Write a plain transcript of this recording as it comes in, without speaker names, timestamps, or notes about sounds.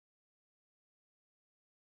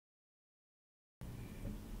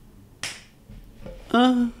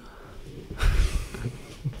You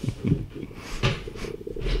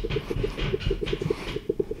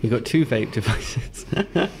got 2 vape devices.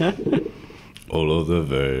 All of the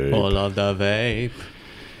vape. All of the vape.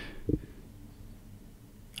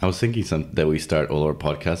 I was thinking that we start all our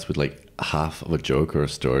podcasts with like half of a joke or a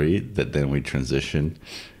story that then we transition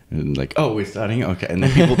and like, oh, we're starting, okay, and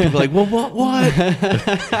then people are like, well, what?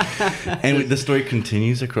 And the story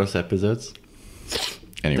continues across episodes.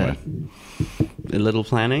 Anyway, a little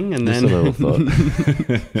planning and just then a little thought.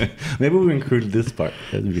 Maybe we included this part.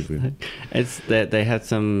 It's that they had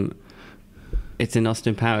some. It's in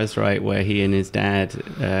Austin Powers, right, where he and his dad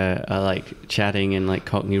are like chatting in like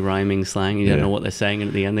Cockney rhyming slang. You don't know what they're saying, and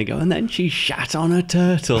at the end they go, and then she shat on a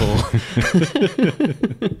turtle.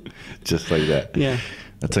 Just like that. Yeah.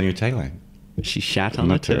 That's on your tagline. She shat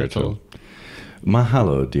on a turtle.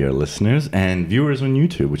 Mahalo, dear listeners and viewers on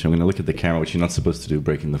YouTube, which I'm going to look at the camera, which you're not supposed to do,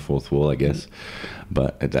 breaking the fourth wall, I guess.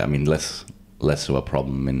 But, I mean, less of a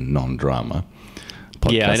problem in non-drama.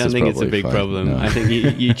 Podcast I don't think it's a big problem. No. I think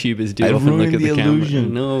YouTubers do often look at the camera.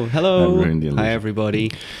 No, hello. Hi, everybody.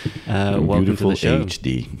 Welcome to the show.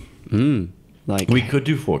 HD. Like we could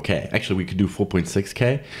do 4K. Actually, we could do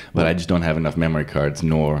 4.6K, but I just don't have enough memory cards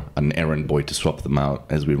nor an errand boy to swap them out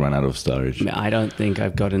as we run out of storage. I don't think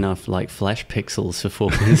I've got enough like flesh pixels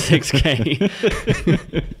for 4.6K.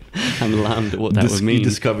 I'm alarmed at what that would mean. You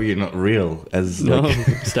discover you're not real as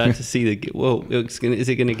start to see the is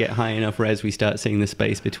it going to get high enough res we start seeing the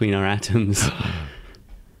space between our atoms?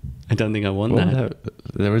 I don't think I want that.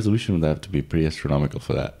 The resolution would have to be pretty astronomical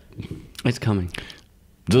for that. It's coming.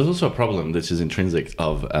 There's also a problem that is intrinsic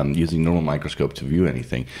of using normal microscope to view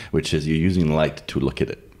anything, which is you're using light to look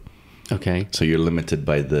at it. Okay. So you're limited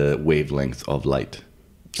by the wavelength of light.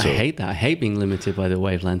 So I hate that. I hate being limited by the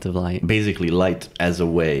wavelength of light. Basically, light as a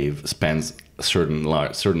wave spans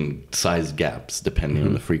certain size gaps depending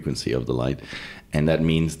on the frequency of the light. And that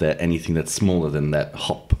means that anything that's smaller than that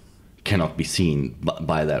hop cannot be seen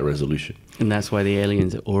by that resolution. And that's why the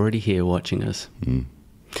aliens are already here watching us.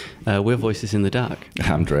 We're Voices in the Dark.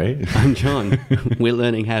 I'm Dre. I'm John. We're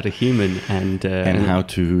learning how to human and how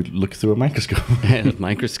to look through a microscope.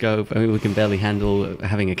 Microscope. I mean, we can barely handle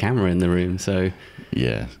having a camera in the room. So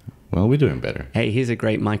yeah. Well, we're doing better. Hey, here's a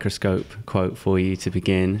great microscope quote for you to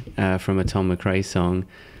begin from a Tom McRae song.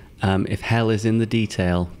 If hell is in the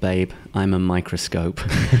detail, babe, I'm a microscope.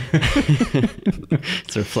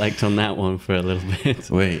 Let's reflect on that one for a little bit.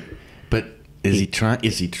 Wait, but was he trying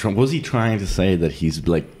to say that he's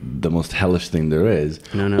like the most hellish thing there is?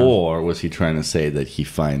 No. Or was he trying to say that he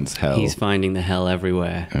finds hell? He's finding the hell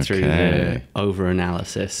everywhere through the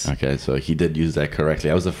over-analysis. Okay, so he did use that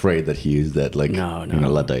correctly. I was afraid that he used that like in a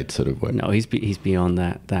Luddite sort of way. No, he's beyond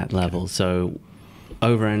that level. So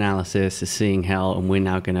over-analysis is seeing hell, and we're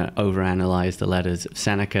now going to over-analyze the letters of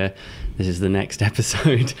Seneca. This is the next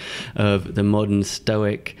episode of the modern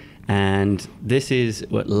Stoic. And this is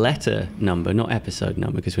letter number, not episode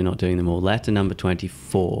number, because we're not doing them all. Letter number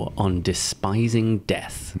 24 on despising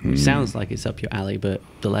death. Sounds like it's up your alley, but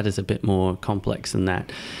the letter's a bit more complex than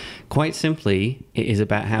that. Quite simply, it is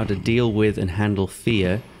about how to deal with and handle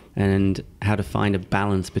fear and how to find a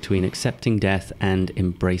balance between accepting death and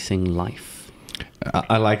embracing life.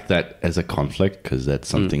 I like that as a conflict because that's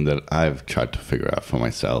something that I've tried to figure out for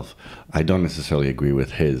myself. I don't necessarily agree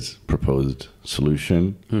with his proposed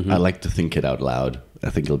solution. I like to think it out loud.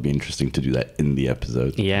 I think it'll be interesting to do that in the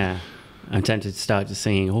episode. Yeah. I'm tempted to start just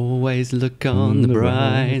singing, always look on the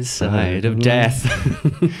bright side of death.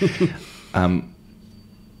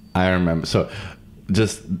 I remember. So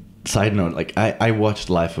just side note, like I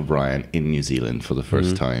watched Life of Brian in New Zealand for the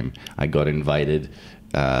first time. I got invited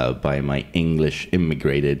by my English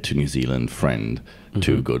immigrated to New Zealand friend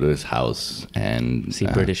to go to his house and see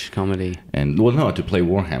British comedy and to play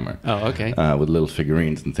Warhammer. Oh, okay. With little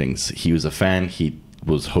figurines and things. He was a fan. He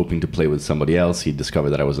was hoping to play with somebody else. He discovered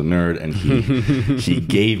that I was a nerd, and he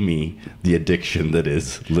gave me the addiction that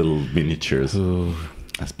is little miniatures. Ooh.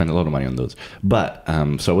 I spent a lot of money on those. But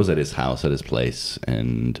so I was at his house, at his place,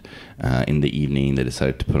 and in the evening they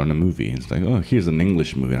decided to put on a movie. It's like, oh, here's an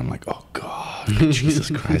English movie. And I'm like, oh God,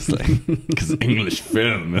 Jesus Christ, like, because English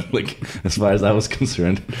film, like, as far as I was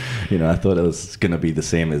concerned, I thought it was gonna be the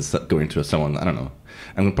same as going to someone. I don't know.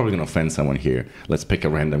 I'm probably gonna offend someone here. Let's pick a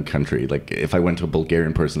random country. Like, if I went to a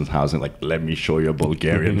Bulgarian person's house and like, let me show you a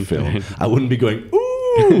Bulgarian film, I wouldn't be going,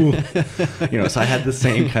 ooh. So I had the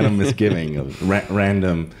same kind of misgiving of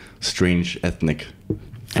random, strange ethnic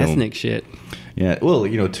film. Ethnic shit. Yeah, well,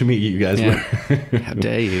 to me, you guys were how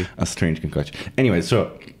dare you? A strange concoction. Anyway,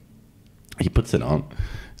 so he puts it on.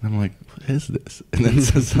 And I'm like, what is this? And then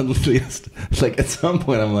so suddenly, it's like at some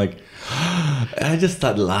point, I'm like, and I just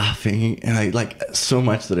start laughing, and I like so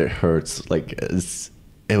much that it hurts. Like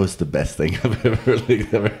it was the best thing I've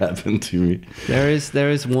ever happened to me. There is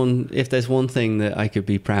one. If there's one thing that I could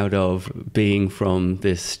be proud of being from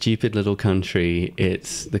this stupid little country,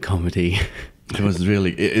 it's the comedy. It was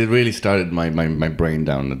really, it really started my brain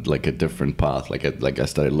down like a different path. Like I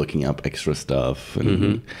started looking up extra stuff,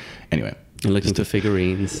 and anyway. And looking for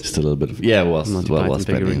figurines. Just a little bit of, while spending.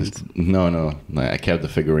 Figurines. No. I kept the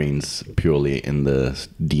figurines purely in the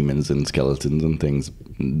demons and skeletons and things.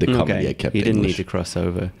 The comedy I kept You didn't English. need to cross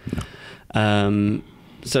over. No.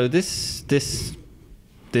 So this,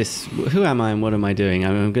 who am I and what am I doing?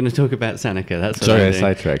 I'm going to talk about Seneca. That's what Sorry, I'm I doing.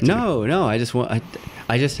 sidetracked you. No,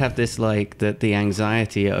 I just have this like the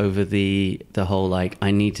anxiety over the whole like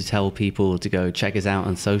I need to tell people to go check us out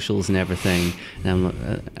on socials and everything, and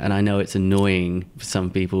I know it's annoying for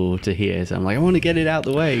some people to hear. So I'm like, I want to get it out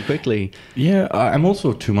the way quickly. Yeah, I'm also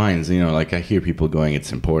of two minds. You know, like I hear people going,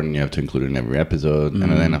 "It's important. You have to include it in every episode."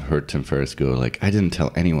 And then I've heard Tim Ferriss go, "Like I didn't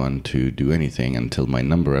tell anyone to do anything until my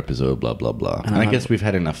number episode." Blah blah blah. And I guess we've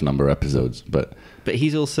had enough number episodes, but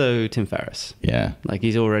he's also Tim Ferriss. Yeah, like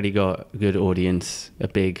he's already got a good audience, a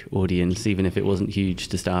big audience, even if it wasn't huge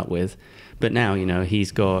to start with. But now, you know,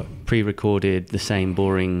 he's got pre-recorded the same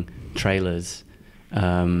boring trailers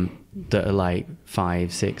that are like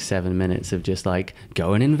 5, 6, 7 minutes of just like,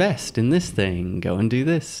 go and invest in this thing, go and do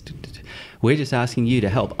this. We're just asking you to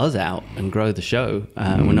help us out and grow the show.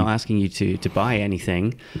 We're not asking you to buy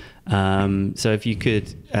anything. So if you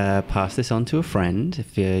could pass this on to a friend,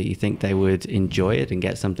 if you think they would enjoy it and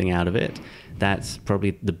get something out of it, that's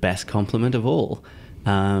probably the best compliment of all.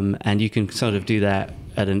 And you can sort of do that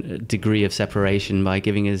at a degree of separation by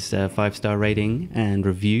giving us a 5-star rating and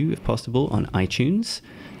review, if possible, on iTunes.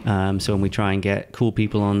 So when we try and get cool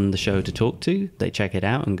people on the show to talk to, they check it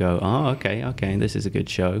out and go, oh, okay, this is a good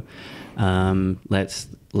show.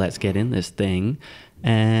 Let's get in this thing.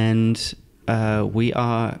 And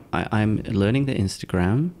I'm learning the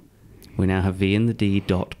Instagram. We now have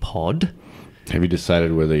vinthed.pod. Have you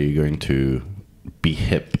decided whether you're going to be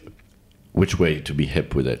hip? Which way to be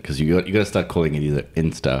hip with it? Because you got to start calling it either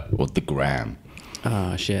Insta or the Gram.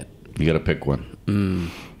 Oh, shit. You got to pick one.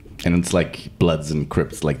 And it's like Bloods and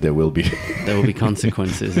Crips. Like there will be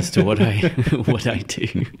consequences as to what I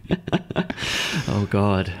do. Oh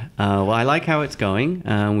God. Well, I like how it's going.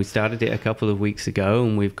 We started it a couple of weeks ago,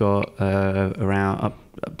 and we've got around up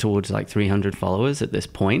towards like 300 followers at this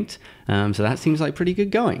point. So that seems like pretty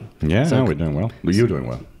good going. Yeah, so, we're doing well. You're doing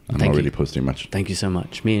well. I'm not really posting much. Thank you so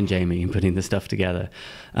much. Me and Jamie putting the stuff together.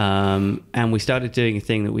 And we started doing a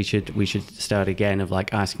thing that we should start again of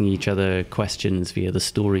like asking each other questions via the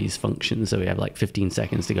stories function. So we have like 15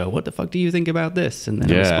 seconds to go, what the fuck do you think about this? And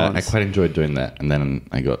then a response. I quite enjoyed doing that. And then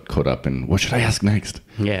I got caught up in what should I ask next?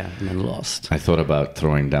 Yeah, and then lost. I thought about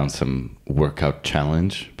throwing down some workout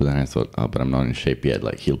challenge, but then I thought, but I'm not in shape yet.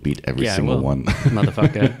 Like he'll beat every single one.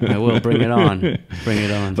 Motherfucker. I will. Bring it on. Bring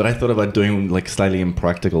it on. But I thought about doing like slightly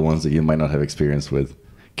impractical ones that you might not have experience with.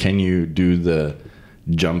 Can you do the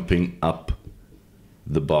jumping up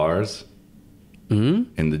the bars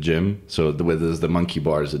in the gym? So where there's the monkey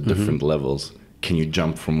bars at different levels. Can you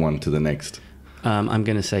jump from one to the next? I'm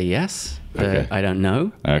going to say yes, but Okay. I don't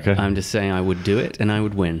know. Okay. I'm just saying I would do it and I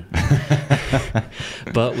would win.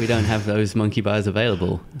 But we don't have those monkey bars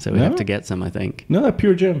available, so we have to get some, I think. No, they're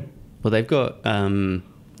pure gym. Well, they've got,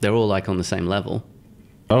 they're all like on the same level.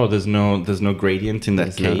 Oh, there's no gradient in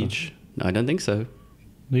that cage? No, I don't think so.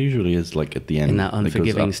 There usually is like at the end. In that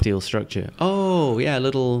unforgiving goes up. steel structure. Oh, yeah, a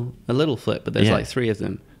little flip, but there's like 3 of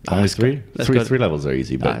them. Only three? Let's Three go- levels are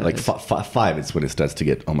easy, but like five, it's when it starts to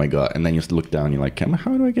get, oh my God. And then you look down, you're like,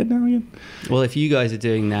 how do I get down again? Well, if you guys are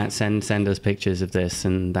doing that, send us pictures of this,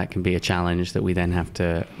 and that can be a challenge that we then have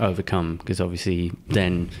to overcome. Because obviously,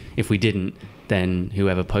 then if we didn't, then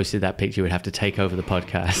whoever posted that picture would have to take over the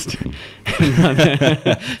podcast.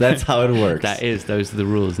 That's how it works. Those are the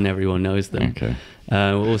rules, and everyone knows them. Okay.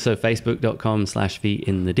 Also,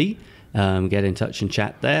 facebook.com/vinthed. Get in touch and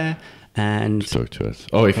chat there. And talk to us.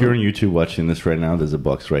 Oh, if you're on YouTube watching this right now, there's a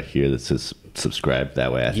box right here that says subscribe.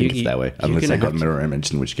 That way, I think it's that way. Unless I got mirror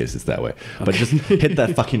image, in which case it's that way. Okay. But just hit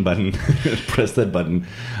that fucking button, press that button,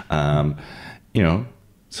 so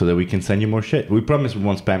that we can send you more shit. We promise we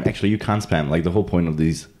won't spam. Actually, you can't spam. Like the whole point of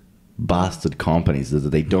these bastard companies is that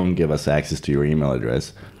they don't give us access to your email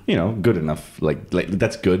address. Good enough. Like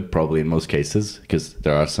that's good probably in most cases, because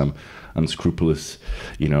there are some unscrupulous,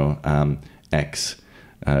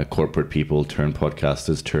 corporate people turn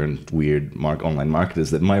podcasters turn weird online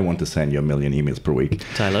marketers that might want to send you 1 million emails per week.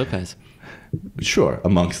 Ty Lopez. Sure,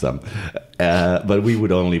 amongst them. But we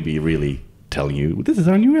would only be really telling you, this is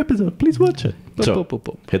our new episode, please watch it. So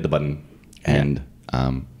hit the button and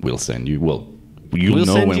we'll send you, we'll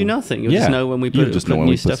send you nothing. You'll just know when we put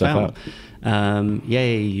new stuff out.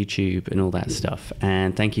 Yay, YouTube and all that stuff.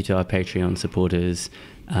 And thank you to our Patreon supporters.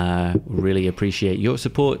 Really appreciate your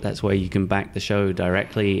support. That's where you can back the show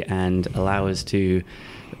directly and allow us to,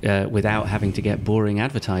 without having to get boring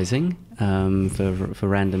advertising for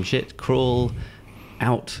random shit, crawl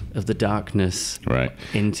out of the darkness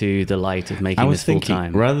into the light of making this full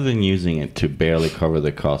time. Rather than using it to barely cover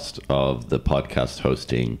the cost of the podcast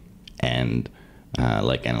hosting and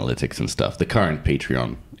like analytics and stuff, the current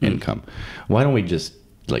Patreon income, why don't we just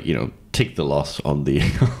take the loss on the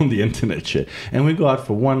on the internet shit, and we go out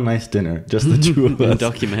for one nice dinner, just the two of us,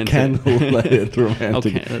 document candlelit,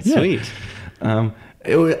 romantic. Okay, that's sweet.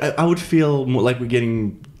 I would feel more like we're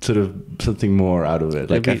getting sort of something more out of it.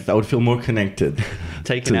 Like I would feel more connected.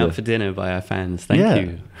 Taken out for dinner by our fans. Thank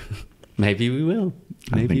you. Maybe we will.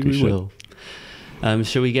 Maybe we will.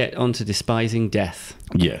 Shall we get on to Despising Death?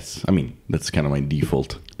 Yes. I mean, that's kind of my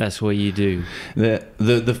default. That's what you do.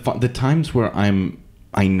 The times where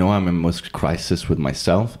I know I'm in most crisis with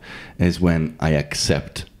myself is when I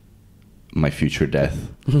accept my future death.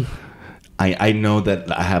 I know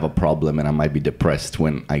that I have a problem and I might be depressed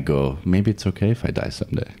when I go, maybe it's okay if I die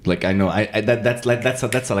someday. Like I know that's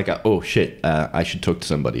like a, oh shit, I should talk to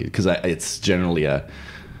somebody, because it's generally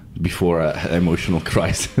before an emotional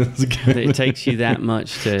crisis. It takes you that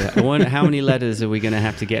much to. I wonder how many letters are we going to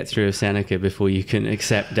have to get through of Seneca before you can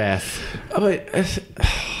accept death?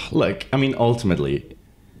 Look, I mean, ultimately,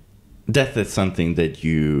 death is something that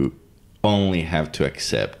you only have to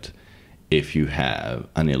accept if you have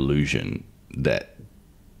an illusion that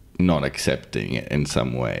not accepting it in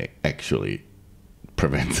some way actually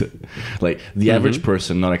prevents it. Like the average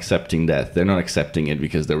person not accepting death, they're not accepting it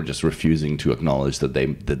because they were just refusing to acknowledge that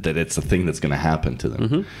it's a thing that's going to happen to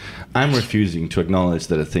them. I'm refusing to acknowledge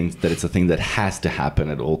that it's a thing that has to happen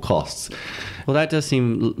at all costs. Well, that does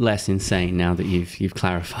seem less insane now that you've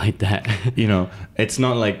clarified that. It's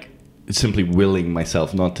not like simply willing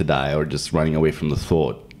myself not to die or just running away from the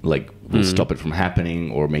thought will stop it from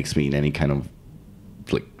happening or makes me in any kind of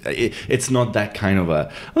it's not that kind of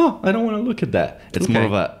a, I don't want to look at that. It's more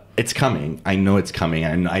of a, it's coming. I know it's coming.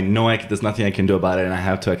 And I know there's nothing I can do about it and I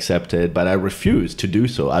have to accept it, but I refuse to do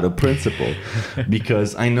so out of principle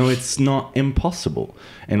because I know it's not impossible.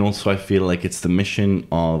 And also I feel like it's the mission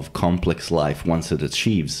of complex life, once it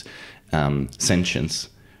achieves sentience,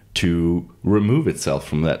 to remove itself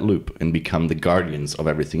from that loop and become the guardians of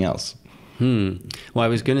everything else. Well, I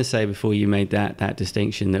was going to say before you made that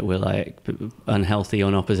distinction that we're like unhealthy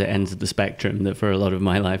on opposite ends of the spectrum, that for a lot of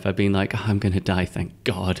my life I've been like, I'm going to die, thank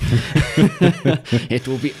God. It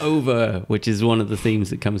will be over, which is one of the themes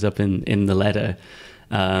that comes up in the letter,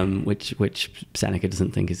 which Seneca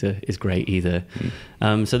doesn't think is great either.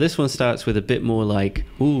 So this one starts with a bit more like,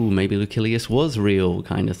 ooh, maybe Lucilius was real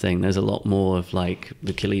kind of thing. There's a lot more of like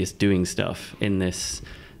Lucilius doing stuff in this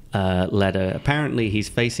letter. Apparently he's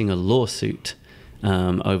facing a lawsuit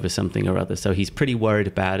over something or other, so he's pretty worried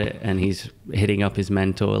about it, and he's hitting up his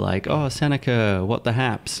mentor like, oh, Seneca, what the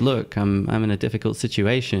haps, look, I'm in a difficult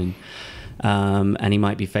situation, and he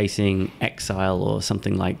might be facing exile or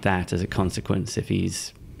something like that as a consequence if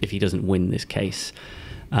he doesn't win this case.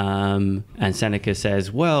 And Seneca says,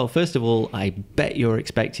 well, first of all, I bet you're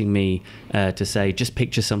expecting me to say, just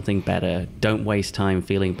picture something better. Don't waste time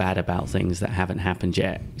feeling bad about things that haven't happened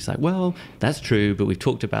yet. He's like, well, that's true, but we've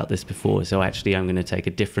talked about this before, so actually I'm going to take a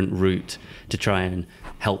different route to try and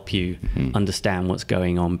help you understand what's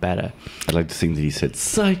going on better. I like to think that he said,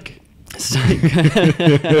 psych. Psych.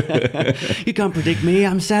 You can't predict me.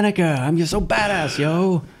 I'm Seneca. You're so badass,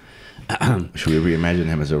 yo. Should we reimagine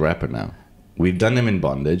him as a rapper now? We've done him in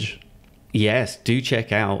bondage. Yes, do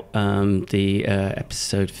check out the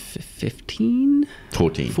episode 15?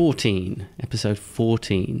 14. Episode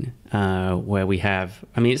 14, where we have,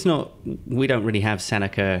 I mean, we don't really have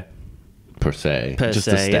Seneca per se. Just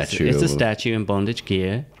a statue. It's a statue in bondage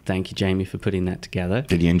gear. Thank you, Jamie, for putting that together.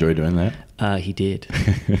 Did he enjoy doing that? He did.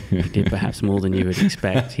 He did perhaps more than you would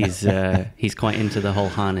expect. He's quite into the whole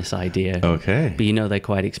harness idea. Okay. But they're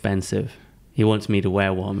quite expensive. He wants me to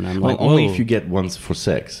wear one, and I'm like, only if you get ones for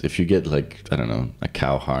sex. If you get like, I don't know, a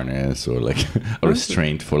cow harness or like a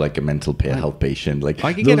restraint for like a mental health patient, like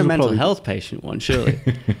I could get a mental health patient one, surely.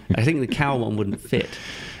 I think the cow one wouldn't fit.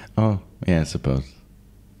 Oh yeah, I suppose.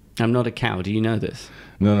 I'm not a cow. Do you know this?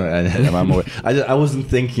 No, I'm aware. I wasn't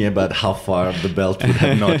thinking about how far the belt would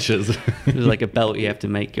have notches. It's like a belt you have to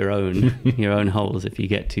make your own holes if you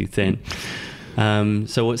get too thin.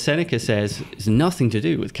 So what Seneca says is nothing to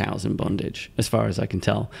do with cows and bondage, as far as I can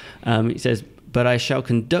tell. He says, "But I shall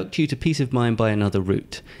conduct you to peace of mind by another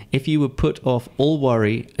route. If you would put off all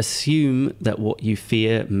worry, assume that what you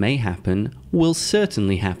fear may happen will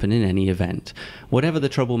certainly happen in any event. Whatever the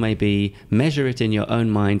trouble may be, measure it in your own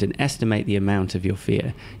mind and estimate the amount of your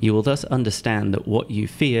fear. You will thus understand that what you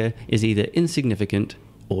fear is either insignificant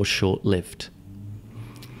or short-lived."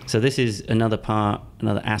 So this is another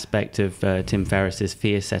aspect of Tim Ferriss's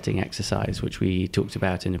fear-setting exercise, which we talked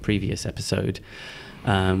about in a previous episode,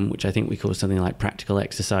 which I think we call something like practical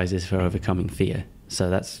exercises for overcoming fear.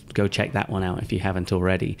 So go check that one out if you haven't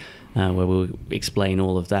already, where we'll explain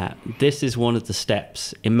all of that. This is one of the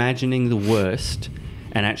steps, imagining the worst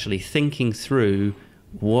and actually thinking through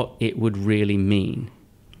what it would really mean.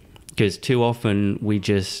 Because too often we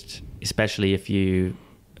just, especially if you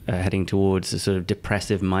are heading towards a sort of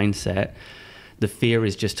depressive mindset, the fear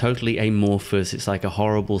is just totally amorphous. It's like a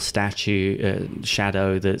horrible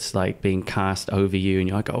shadow that's like being cast over you, and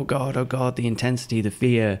you're like, oh God, the intensity, the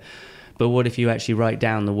fear. But what if you actually write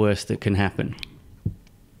down the worst that can happen?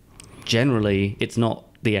 Generally, it's not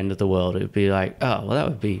the end of the world. It would be like, oh, well, that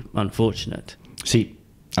would be unfortunate. See,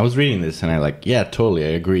 I was reading this and yeah, totally, I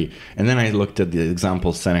agree. And then I looked at the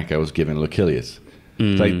example Seneca was giving Lucilius.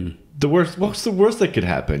 It's like, what's the worst that could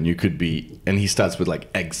happen? You could be, and he starts with like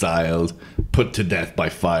exiled, put to death by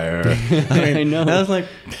fire. I know. I was like,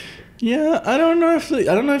 yeah, I don't know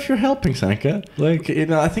if you're helping Seneca. Like,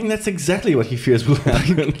 I think that's exactly what he fears will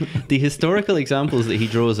happen. The historical examples that he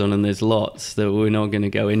draws on, and there's lots that we're not going to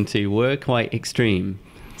go into, were quite extreme.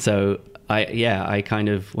 So I kind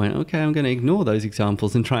of went, okay, I'm going to ignore those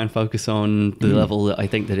examples and try and focus on the level that I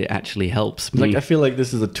think that it actually helps me. Like, I feel like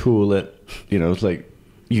this is a tool that, it's like,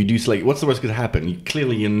 you do, like, what's the worst could happen?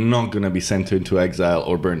 Clearly, you're not going to be sent into exile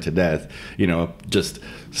or burned to death. Just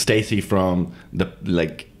Stacy from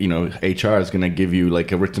HR is going to give you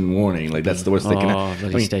like a written warning. Like, that's the worst they can happen. Oh,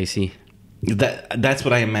 bloody Stacy. That's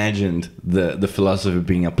what I imagined the philosophy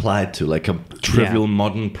being applied to, like a trivial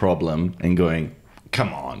modern problem, and going,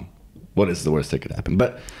 come on, what is the worst that could happen?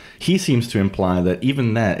 But he seems to imply that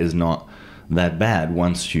even that is not that bad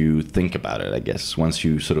once you think about it, I guess, once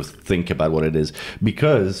you sort of think about what it is.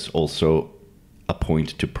 Because also a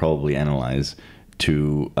point to probably analyze,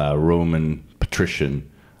 to a Roman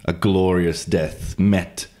patrician, a glorious death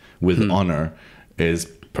met with honor is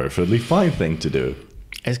perfectly fine thing to do.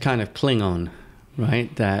 It's kind of Klingon,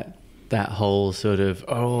 right? That whole sort of,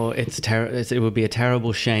 it would be a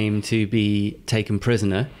terrible shame to be taken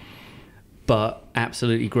prisoner, but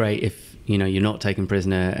absolutely great if you're not taken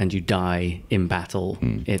prisoner and you die in battle.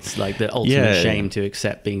 It's like the ultimate shame to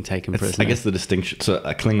accept being taken prisoner. I guess the distinction, so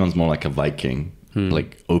a Klingon's more like a Viking,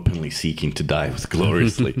 like openly seeking to die with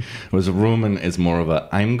gloriously. Whereas a Roman is more of a,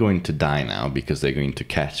 I'm going to die now because they're going to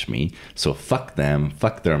catch me. So fuck them,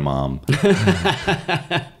 fuck their mom.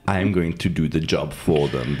 I'm going to do the job for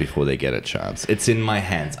them before they get a chance. It's in my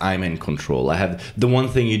hands. I'm in control. I have the one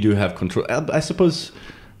thing you do have control. I suppose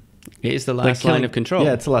it is the last line of control.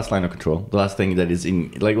 Yeah, it's the last line of control. The last thing that is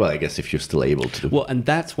in, like, well, I guess if you're still able to. Well, and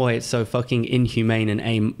that's why it's so fucking inhumane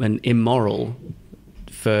and immoral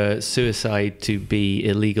for suicide to be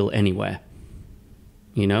illegal anywhere.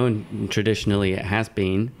 And traditionally it has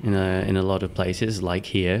been in a lot of places, like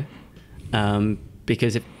here.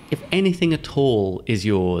 Because if anything at all is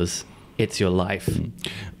yours, it's your life.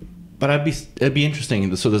 But it'd be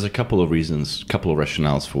interesting. So there's a couple of reasons, couple of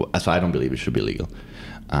rationales for. So I don't believe it should be legal.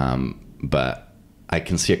 But I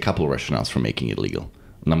can see a couple of rationales for making it legal.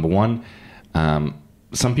 Number one,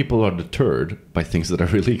 some people are deterred by things that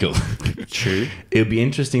are illegal. True. It would be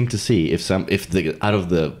interesting to see let's say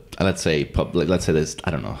there's,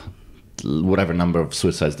 I don't know, whatever number of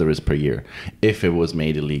suicides there is per year. If it was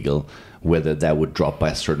made illegal, whether that would drop by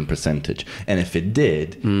a certain percentage, and if it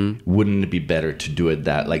did, wouldn't it be better to do it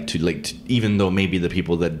that even though maybe the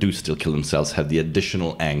people that do still kill themselves have the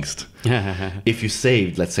additional angst, if you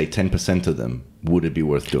saved, let's say, 10% of them, would it be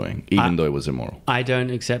worth doing, even though it was immoral? I don't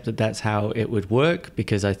accept that that's how it would work,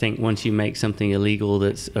 because I think once you make something illegal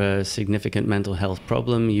that's a significant mental health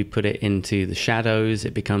problem, you put it into the shadows.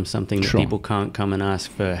 It becomes something that people can't come and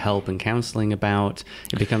ask for help and counseling about.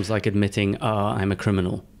 It becomes like admitting, I'm a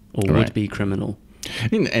criminal. Or would be criminal.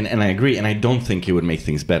 And I agree, and I don't think it would make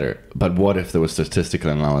things better. But what if there was statistical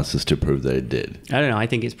analysis to prove that it did? I don't know. I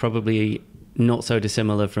think it's probably not so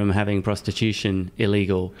dissimilar from having prostitution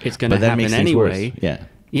illegal. It's going to happen anyway. Yeah.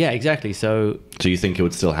 Yeah, exactly. So you think it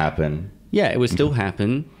would still happen? Yeah, it would still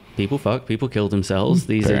happen. People fuck, people kill themselves.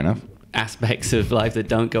 These are aspects of life that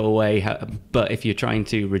don't go away. But if you're trying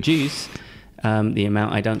to reduce the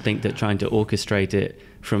amount, I don't think that trying to orchestrate it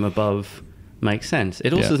from above Makes sense.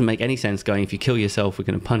 It also doesn't make any sense going, if you kill yourself, we're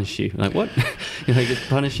going to punish you. Like, what? You're like, it's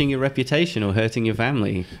punishing your reputation or hurting your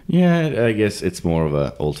family. Yeah, I guess it's more of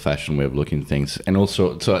an old-fashioned way of looking at things. And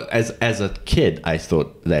also, so as a kid, I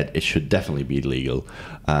thought that it should definitely be legal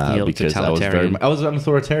because I was an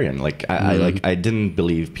authoritarian. Like, I didn't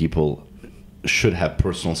believe people should have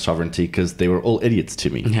personal sovereignty because they were all idiots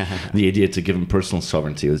to me. The idea to give them personal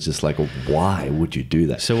sovereignty was just like, why would you do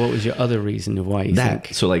that? So what was your other reason of why you think?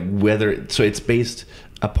 So like so it's based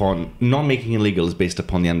upon, not making it legal is based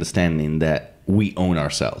upon the understanding that we own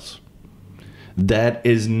ourselves. That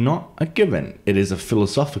is not a given. It is a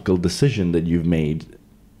philosophical decision that you've made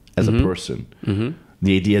as a person.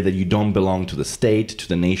 The idea that you don't belong to the state, to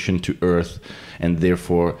the nation, to Earth, and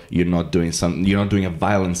therefore you're not doing a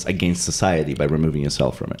violence against society by removing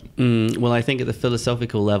yourself from it. Well, I think at the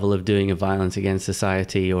philosophical level of doing a violence against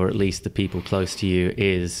society, or at least the people close to you,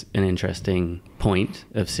 is an interesting point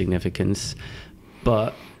of significance.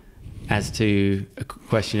 But as to a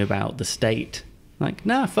question about the state, like,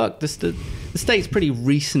 nah, fuck, the state's pretty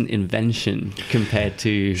recent invention compared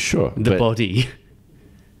to the body.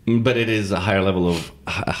 But it is a higher level of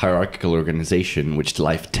a hierarchical organization, which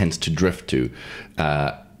life tends to drift to.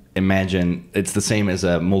 Imagine it's the same as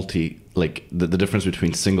a the difference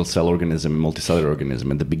between single cell organism and multicellular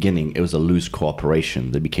organism. At the beginning, it was a loose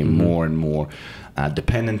cooperation. They became more and more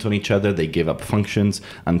dependent on each other. They gave up functions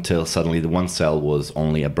until suddenly the one cell was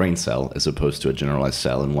only a brain cell as opposed to a generalized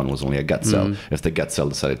cell, and one was only a gut cell. If the gut cell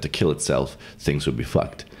decided to kill itself, things would be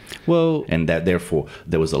fucked. Well, and that therefore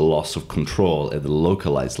there was a loss of control at the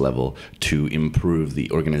localized level to improve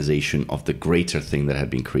the organization of the greater thing that had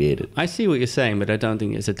been created. I see what you're saying, but I don't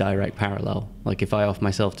think it's a direct parallel. Like, if I off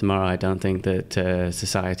myself tomorrow, I don't think that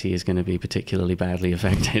society is going to be particularly badly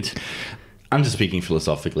affected. I'm just speaking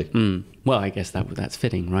philosophically. Well, I guess that's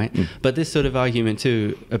fitting, right? But this sort of argument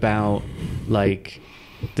too about like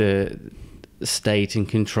the state and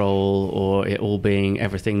control, or it all being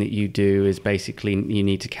everything that you do, is basically you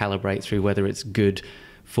need to calibrate through whether it's good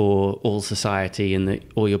for all society and that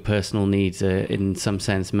all your personal needs are in some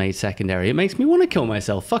sense made secondary. It makes me want to kill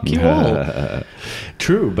myself. Fuck you all.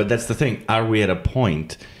 True, but that's the thing. Are we at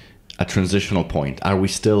a transitional point? Are we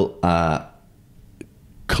still a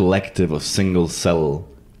collective of single cell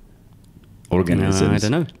organisms I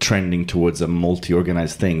don't know, trending towards a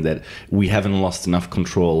multi-organized thing that we haven't lost enough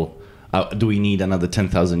control? Do we need another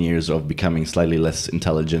 10,000 years of becoming slightly less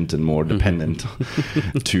intelligent and more dependent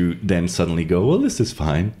to then suddenly go, well, this is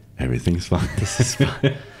fine. Everything's fine. This is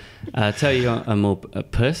fine. I'll tell you a more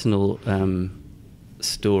personal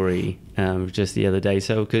story just the other day.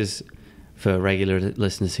 So, because for regular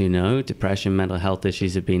listeners who know, depression, mental health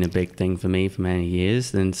issues have been a big thing for me for many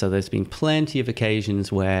years. And so there's been plenty of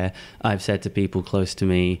occasions where I've said to people close to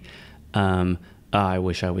me, I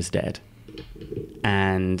wish I was dead.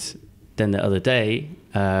 And then the other day,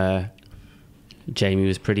 Jamie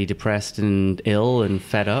was pretty depressed and ill and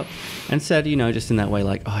fed up and said, just in that way,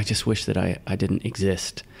 like, oh, I just wish that I didn't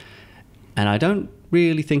exist. And I don't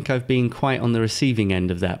really think I've been quite on the receiving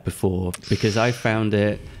end of that before, because I found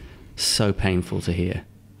it so painful to hear.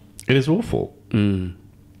 It is awful. It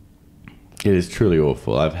is truly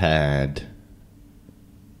awful. I've had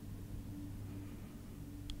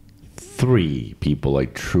 3 people I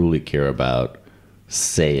truly care about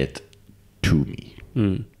say it to me.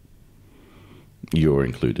 You're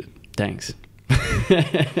included. Thanks.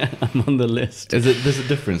 I'm on the list. There's a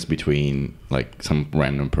difference between like some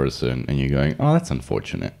random person and you're going, oh, that's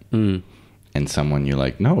unfortunate. And someone you're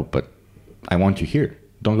like, no, but I want you here.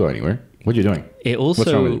 Don't go anywhere. What are you doing? It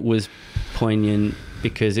also was poignant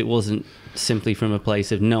because it wasn't simply from a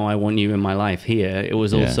place of, no, I want you in my life here. It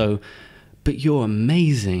was also, but you're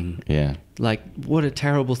amazing. Yeah. Like, what a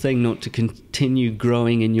terrible thing not to continue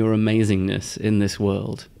growing in your amazingness in this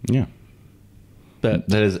world. Yeah. But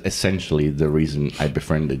that is essentially the reason I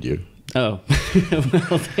befriended you. Oh,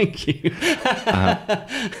 well, thank you.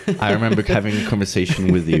 I remember having a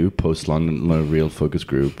conversation with you post-London Real Focus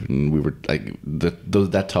Group, and we were like,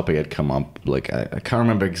 that topic had come up. Like, I can't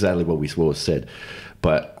remember exactly what was said,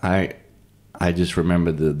 but I just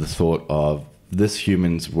remember the thought of, this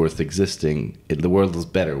human's worth existing. The world is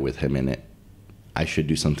better with him in it. I should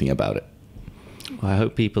do something about it. Well, I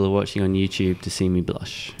hope people are watching on YouTube to see me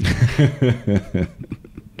blush.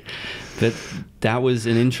 But that was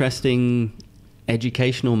an interesting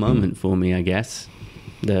educational moment for me, I guess.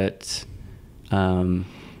 That,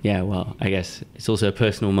 well, I guess it's also a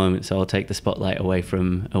personal moment, so I'll take the spotlight away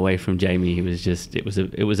from Jamie.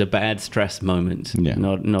 It was a bad stress moment,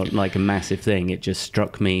 not like a massive thing. It just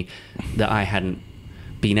struck me that I hadn't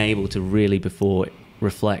been able to really before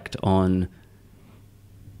reflect on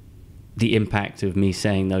the impact of me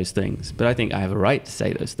saying those things. But I think I have a right to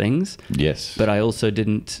say those things. Yes. But I also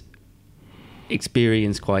didn't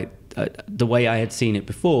experience quite the way I had seen it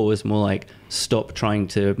before was more like, stop trying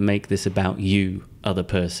to make this about you, other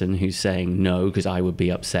person who's saying no, because I would be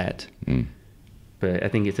upset. But I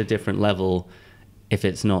think it's a different level if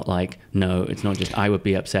it's not like, no, it's not just I would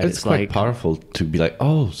be upset. It's quite like, powerful to be like,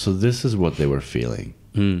 oh, so this is what they were feeling.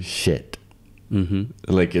 Shit.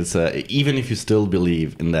 Like it's even if you still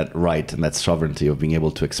believe in that right and that sovereignty of being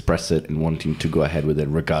able to express it and wanting to go ahead with it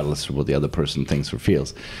regardless of what the other person thinks or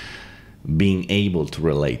feels, being able to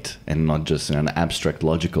relate and not just in an abstract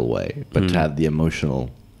logical way, but to have the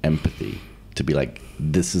emotional empathy to be like,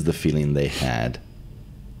 this is the feeling they had.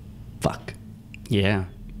 Fuck. Yeah.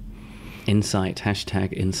 Insight,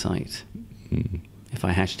 hashtag insight. If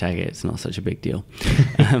I hashtag it, it's not such a big deal.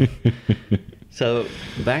 So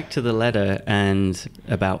back to the letter and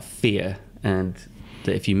about fear, and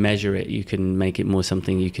that if you measure it, you can make it more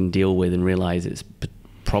something you can deal with and realize it's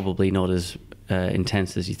probably not as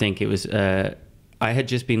intense as you think. It was. I had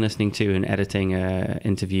just been listening to and editing an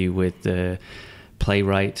interview with the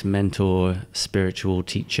playwright, mentor, spiritual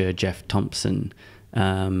teacher Jeff Thompson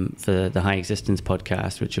for the High Existence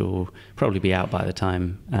podcast, which will probably be out by the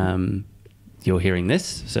time you're hearing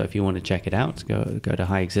this. So if you want to check it out, go to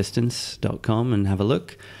highexistence.com and have a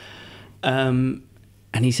look. And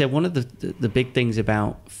he said one of the big things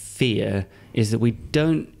about fear is that we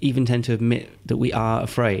don't even tend to admit that we are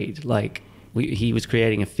afraid. Like he was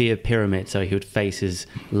creating a fear pyramid, so he would face his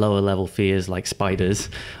lower level fears like spiders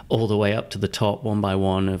all the way up to the top one by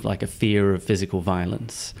one of like a fear of physical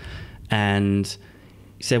violence. And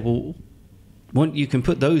he said, well, you can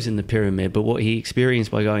put those in the pyramid, but what he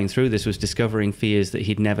experienced by going through this was discovering fears that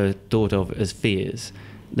he'd never thought of as fears.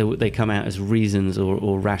 They come out as reasons or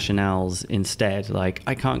rationales instead. Like,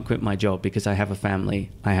 I can't quit my job because I have a family,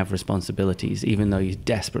 I have responsibilities, even though you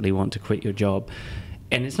desperately want to quit your job.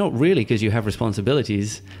 And it's not really because you have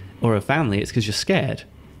responsibilities or a family, it's because you're scared.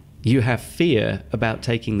 You have fear about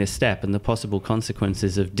taking this step and the possible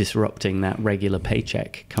consequences of disrupting that regular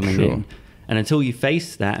paycheck coming in. And until you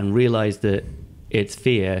face that and realize that it's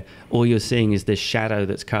fear, all you're seeing is this shadow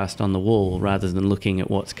that's cast on the wall rather than looking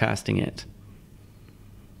at what's casting it.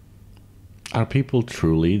 Are people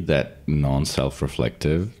truly that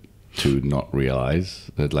non-self-reflective to not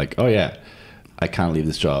realize that, like, oh yeah, I can't leave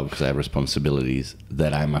this job because I have responsibilities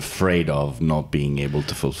that I'm afraid of not being able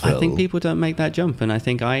to fulfill? I think people don't make that jump, and I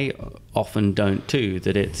think I often don't too,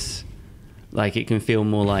 that it's like it can feel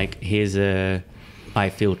more like I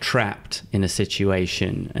feel trapped in a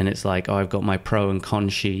situation, and it's like, oh, I've got my pro and con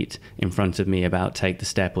sheet in front of me about take the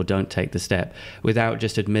step or don't take the step, without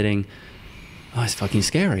just admitting, oh, it's fucking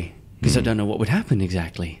scary because I don't know what would happen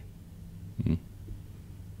exactly.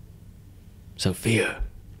 So fear.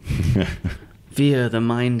 Fear, the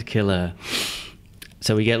mind killer.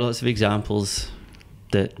 So we get lots of examples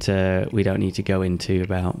that we don't need to go into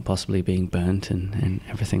about possibly being burnt and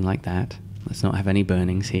everything like that. Let's not have any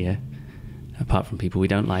burnings here, apart from people we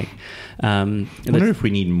don't like. I wonder if we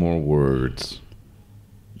need more words.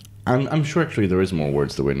 I'm sure actually there is more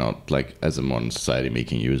words that we're not, like, as a modern society,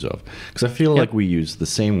 making use of. Because I feel like we use the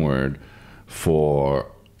same word for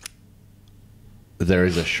there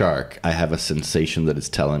is a shark. I have a sensation that is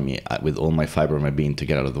telling me with all my fiber of my being to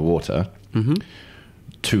get out of the water.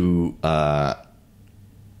 To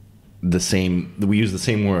we use the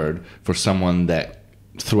same word for someone that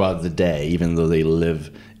throughout the day, even though they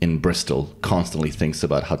live in Bristol, constantly thinks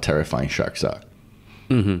about how terrifying sharks are.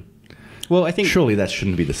 Well, I think surely that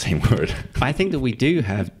shouldn't be the same word. I think that we do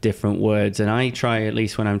have different words, and I try, at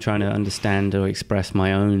least when I'm trying to understand or express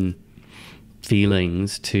my own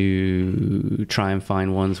feelings, to try and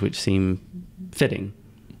find ones which seem fitting.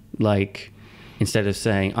 Like, instead of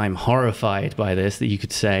saying I'm horrified by this, that you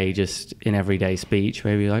could say just in everyday speech,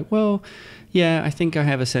 maybe like, well, yeah, I think I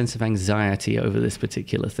have a sense of anxiety over this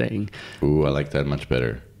particular thing. Ooh, I like that much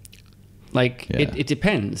better. Like, yeah. It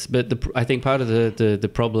depends, but I think part of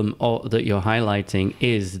the problem that you're highlighting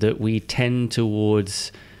is that we tend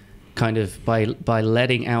towards kind of, by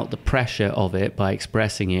letting out the pressure of it, by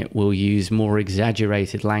expressing it, we'll use more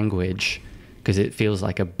exaggerated language because it feels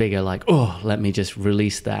like a bigger, like, oh, let me just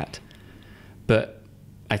release that. But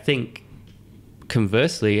I think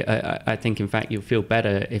conversely, I think in fact you'll feel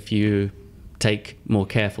better if you take more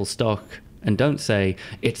careful stock and don't say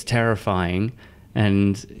it's terrifying,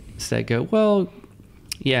 and instead go, well,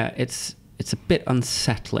 yeah, it's a bit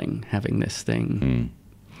unsettling having this thing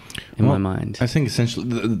in my mind. I think essentially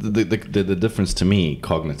the difference to me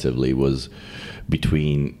cognitively was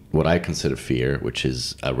between what I consider fear, which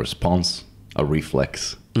is a response, a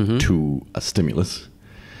reflex to a stimulus,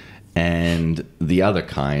 And the other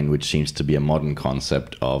kind, which seems to be a modern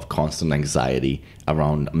concept of constant anxiety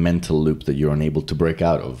around a mental loop that you're unable to break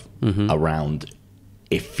out of, around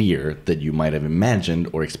a fear that you might have imagined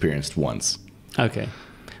or experienced once. Okay.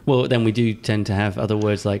 Well, then we do tend to have other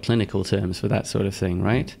words like clinical terms for that sort of thing,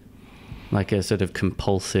 right? Like a sort of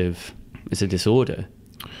compulsive, it's a disorder.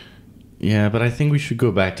 Yeah, but I think we should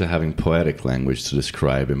go back to having poetic language to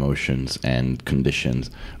describe emotions and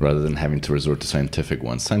conditions rather than having to resort to scientific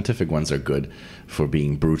ones. Scientific ones are good for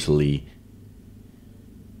being brutally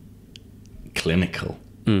clinical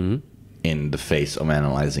in the face of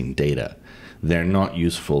analyzing data. They're not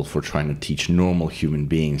useful for trying to teach normal human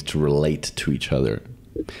beings to relate to each other.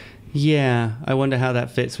 Yeah, I wonder how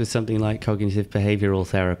that fits with something like cognitive behavioral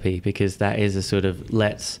therapy, because that is a sort of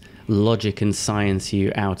let's logic and science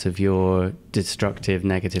you out of your destructive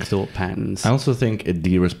negative thought patterns. I also think it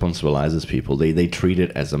de-responsibilizes people. They treat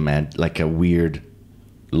it as like a weird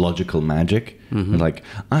logical magic. Like,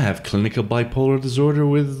 I have clinical bipolar disorder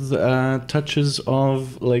with touches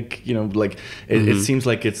of it seems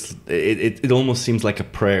like it almost seems like a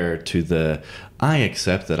prayer to the I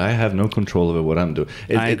accept that I have no control over what I'm doing.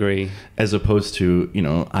 I agree. As opposed to,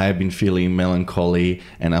 I have been feeling melancholy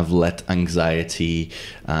and I've let anxiety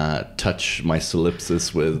touch my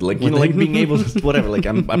solipsis with, like being able to, whatever. Like,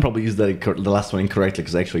 I probably used the last one incorrectly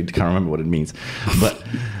because I actually can't remember what it means. But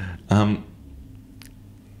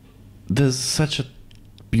there's such a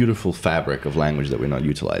beautiful fabric of language that we're not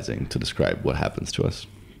utilizing to describe what happens to us.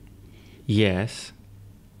 Yes.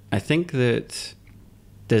 I think that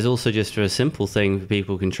there's also just a simple thing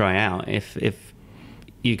people can try out. If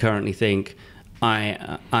you currently think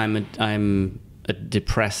I'm a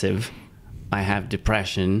depressive, I have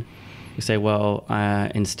depression, you say, well,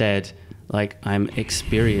 instead, like, I'm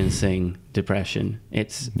experiencing depression.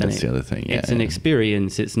 That's the other thing. Yeah, it's an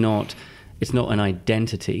experience. It's not an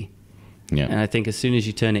identity. Yeah. And I think as soon as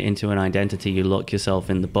you turn it into an identity, you lock yourself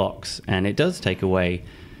in the box, and it does take away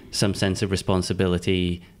some sense of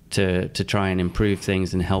responsibility to try and improve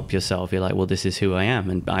things and help yourself. You're like, well, this is who I am,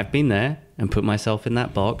 and I've been there and put myself in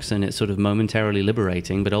that box, and it's sort of momentarily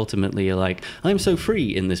liberating, but ultimately you're like, I'm so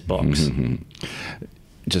free in this box.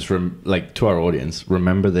 Just to our audience,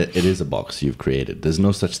 remember that it is a box you've created. There's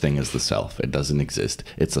no such thing as the self. It doesn't exist.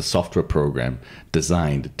 It's a software program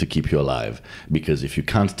designed to keep you alive, because if you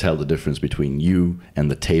can't tell the difference between you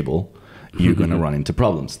and the table, you're going to run into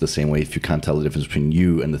problems. The same way if you can't tell the difference between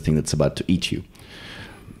you and the thing that's about to eat you.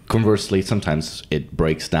 Conversely, sometimes it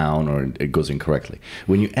breaks down or it goes incorrectly.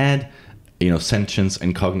 When you add sentience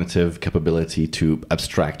and cognitive capability to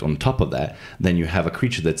abstract on top of that, then you have a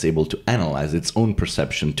creature that's able to analyze its own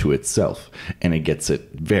perception to itself, and it gets it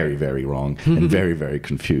very, very wrong and very, very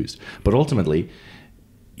confused. But ultimately,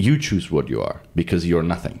 you choose what you are, because you're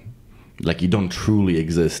nothing. Like, you don't truly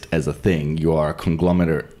exist as a thing. You are a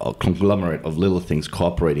conglomerate of little things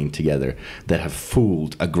cooperating together that have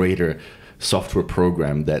fooled a greater software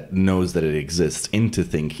program that knows that it exists into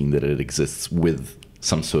thinking that it exists with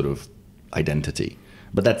some sort of identity.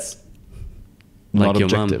 But that's like not your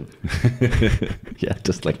objective. Yeah,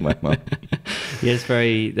 just like my mom. Yeah,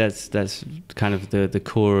 that's kind of the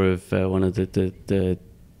core of one of the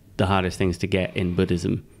hardest things to get in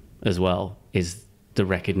Buddhism as well, is the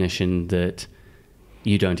recognition that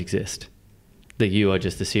you don't exist, that you are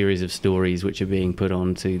just a series of stories which are being put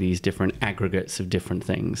onto these different aggregates of different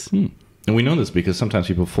things. And we know this because sometimes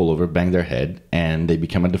people fall over, bang their head, and they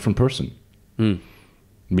become a different person.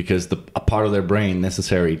 Because a part of their brain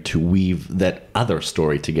necessary to weave that other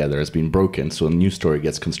story together has been broken, so a new story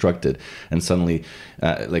gets constructed, and suddenly,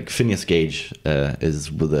 like Phineas Gage is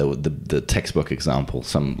the textbook example.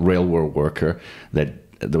 Some railroad worker that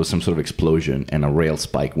there was some sort of explosion, and a rail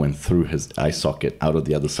spike went through his eye socket out of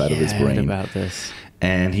the other side of his brain. I heard about this.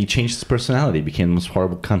 And he changed his personality, became the most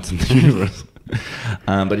horrible cunt in the universe.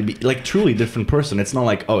 But he'd be like truly different person. It's not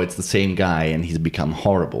like, oh, it's the same guy and he's become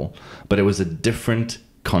horrible, but it was a different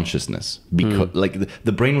consciousness, because like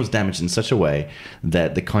the brain was damaged in such a way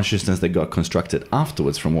that the consciousness that got constructed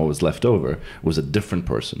afterwards from what was left over was a different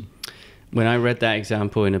person. When I read that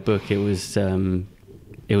example in a book, it was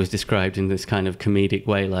described in this kind of comedic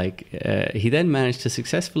way, like he then managed to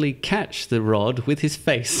successfully catch the rod with his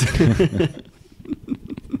face.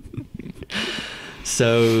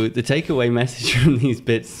 So the takeaway message from these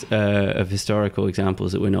bits of historical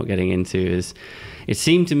examples that we're not getting into is, it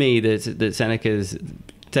seemed to me that Seneca's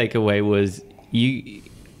takeaway was,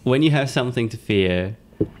 when you have something to fear,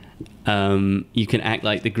 you can act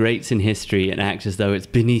like the greats in history and act as though it's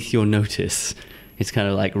beneath your notice. It's kind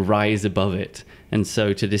of like rise above it. And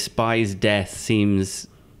so to despise death seems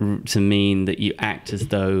to mean that you act as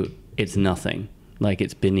though it's nothing, Like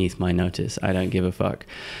it's beneath my notice. I don't give a fuck.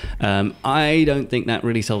 I don't think that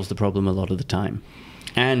really solves the problem a lot of the time.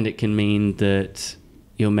 And it can mean that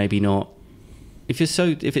you're maybe not, if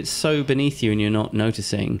it's so beneath you and you're not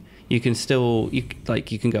noticing, you can still, you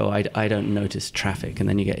can go, I don't notice traffic, and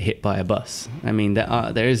then you get hit by a bus. I mean,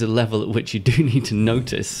 there is a level at which you do need to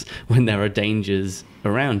notice when there are dangers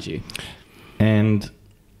around you. And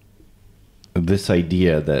this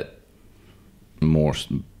idea that more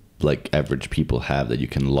like average people have, that you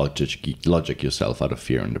can logic yourself out of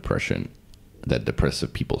fear and depression, that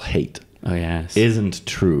depressive people hate, oh yes, isn't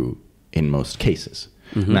true in most cases.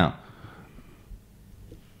 Mm-hmm. Now,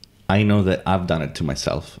 I know that I've done it to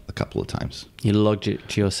myself a couple of times. You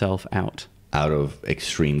logic yourself out of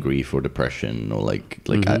extreme grief or depression, or like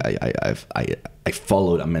mm-hmm. I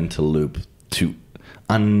followed a mental loop to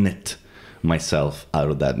unknit myself out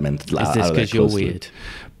of that mental. Is this because you're weird?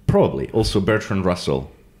 Probably. Also, Bertrand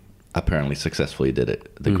Russell apparently successfully did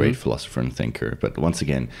it, the mm-hmm. great philosopher and thinker. But once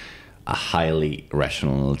again, a highly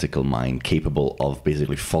rational, analytical mind capable of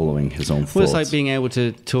basically following his own thoughts. Well, it's like being able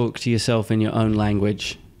to talk to yourself in your own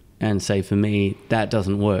language and say, for me, that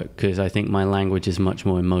doesn't work because I think my language is much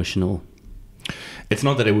more emotional. It's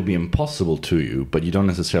not that it would be impossible to you, but you don't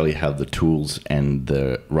necessarily have the tools and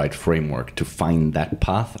the right framework to find that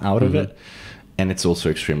path out mm-hmm. of it. And it's also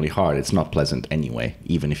extremely hard. It's not pleasant anyway,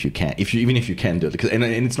 even if you can. Even if you can do it, and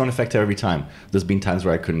it's not effective every time. There's been times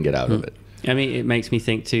where I couldn't get out of it. I mean, it makes me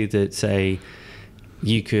think too that, say,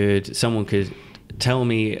 someone could tell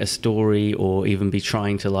me a story or even be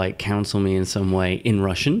trying to like counsel me in some way in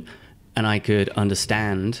Russian, and I could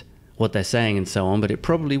understand what they're saying and so on, but it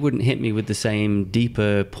probably wouldn't hit me with the same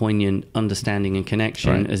deeper, poignant understanding and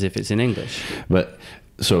connection as if it's in English. But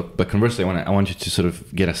conversely, I want you to sort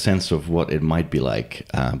of get a sense of what it might be like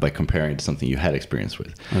by comparing it to something you had experience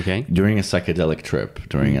with. Okay. During a psychedelic trip,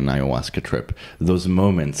 during an ayahuasca trip, those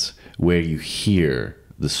moments where you hear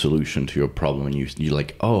the solution to your problem and you're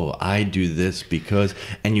like, oh, I do this because,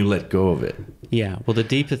 and you let go of it. Yeah. Well, the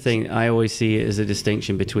deeper thing, I always see it as a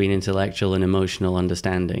distinction between intellectual and emotional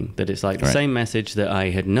understanding. That it's like the same message that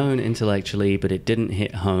I had known intellectually, but it didn't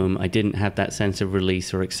hit home. I didn't have that sense of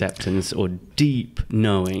release or acceptance or deep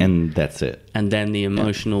knowing. And that's it. And then the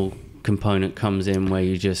emotional component comes in where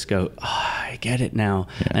you just go, oh, I get it now.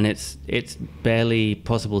 Yeah. And it's barely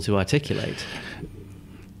possible to articulate.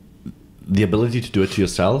 The ability to do it to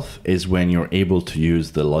yourself is when you're able to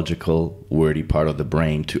use the logical, wordy part of the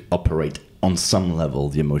brain to operate on some level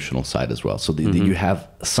the emotional side as well. So you have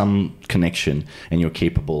some connection and you're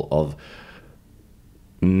capable of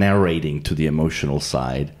narrating to the emotional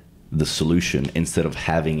side the solution instead of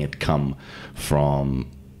having it come from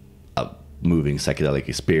a moving psychedelic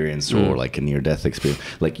experience or like a near-death experience.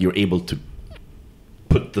 Like you're able to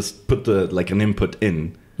put the like an input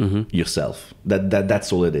in yourself.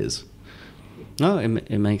 That's all it is. No,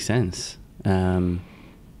 it makes sense.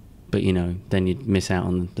 But, you know, then you'd miss out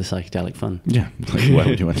on the psychedelic fun. Yeah. Like, why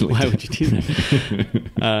would you want to Why would you do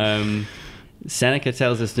that? Seneca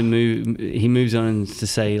tells us he moves on to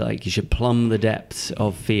say, like, you should plumb the depths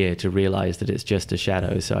of fear to realize that it's just a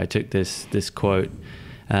shadow. So I took this quote.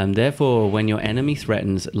 Therefore, when your enemy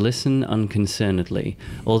threatens, listen unconcernedly.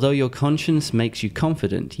 Although your conscience makes you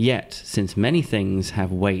confident, yet, since many things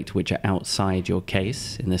have weight which are outside your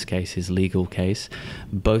case, in this case his legal case,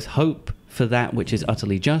 both hope for that which is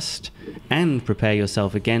utterly just, and prepare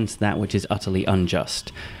yourself against that which is utterly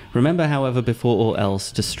unjust. Remember, however, before all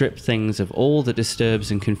else, to strip things of all that disturbs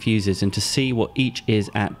and confuses, and to see what each is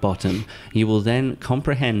at bottom. You will then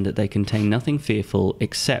comprehend that they contain nothing fearful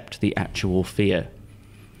except the actual fear.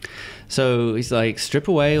 So he's like, strip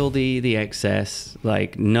away all the excess,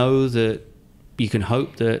 like know that you can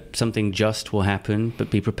hope that something just will happen, but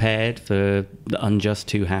be prepared for the unjust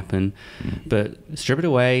to happen. But strip it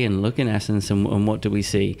away and look in essence, and what do we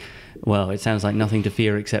see? Well, it sounds like nothing to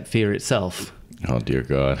fear except fear itself. Oh, dear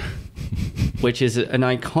God. Which is an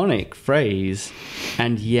iconic phrase,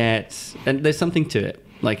 and there's something to it.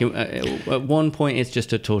 Like at one point it's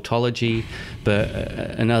just a tautology, but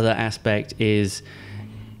another aspect is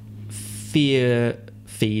fear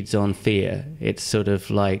feeds on fear. It's sort of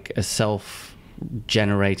like a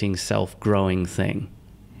self-generating, self-growing thing.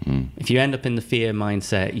 If you end up in the fear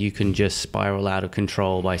mindset, you can just spiral out of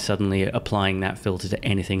control by suddenly applying that filter to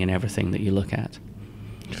anything and everything that you look at.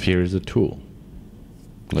 Fear is a tool.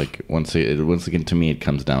 Like once again, to me, it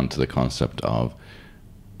comes down to the concept of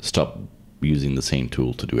stop using the same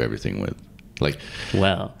tool to do everything with. Like,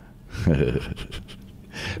 well,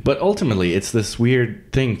 but ultimately, it's this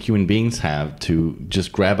weird thing human beings have to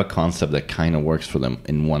just grab a concept that kind of works for them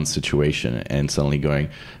in one situation and suddenly going,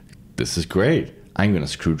 this is great. I'm going to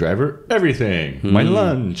screwdriver everything. My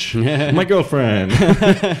lunch, my girlfriend.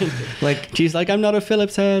 Like, she's like, I'm not a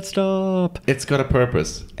Phillips head, stop. It's got a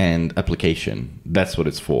purpose and application. That's what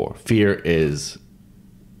it's for. Fear is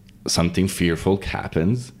something fearful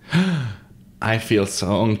happens. I feel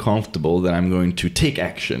so uncomfortable that I'm going to take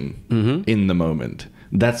action in the moment.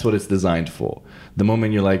 That's what it's designed for. The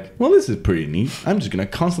moment you're like, well, this is pretty neat. I'm just going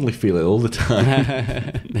to constantly feel it all the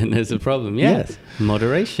time. Then there's a problem. Yes.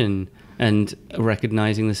 Moderation and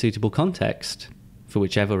recognizing the suitable context for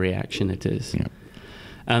whichever reaction it is. Yeah.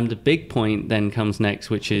 The big point then comes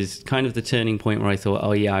next, which is kind of the turning point where I thought,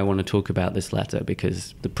 oh, yeah, I want to talk about this letter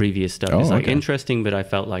because the previous stuff is like interesting, but I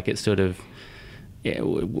felt like it's sort of,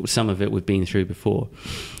 some of it we've been through before.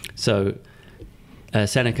 So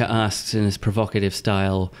Seneca asks in his provocative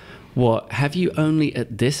style, what, have you only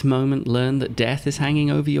at this moment learned that death is hanging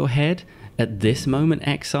over your head? At this moment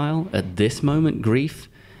exile? At this moment grief?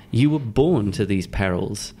 You were born to these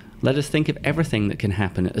perils. Let us think of everything that can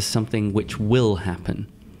happen as something which will happen.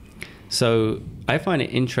 So I find it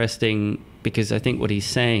interesting because I think what he's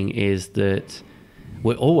saying is that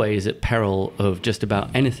we're always at peril of just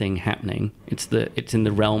about anything happening. It's in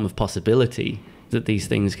the realm of possibility that these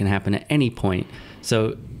things can happen at any point.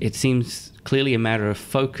 So it seems clearly a matter of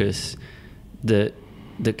focus that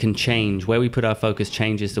can change. Where we put our focus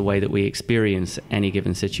changes the way that we experience any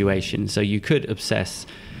given situation. So you could obsess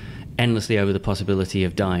endlessly over the possibility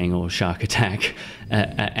of dying or shark attack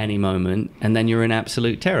at any moment, and then you're in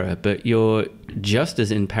absolute terror. But you're just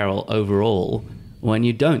as in peril overall when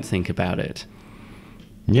you don't think about it.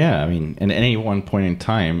 Yeah, I mean, at any one point in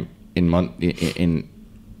time,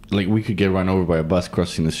 like we could get run over by a bus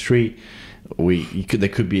crossing the street. There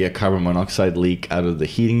could be a carbon monoxide leak out of the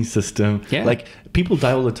heating system. Yeah. Like people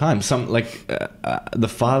die all the time. Some the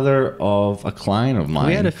father of a client of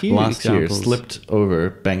mine had a few last examples. year slipped over,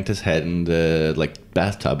 banged his head in the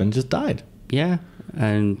bathtub, and just died. Yeah,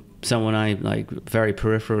 and someone I very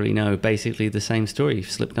peripherally know, basically the same story.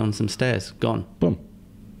 Slipped down some stairs, gone. Boom.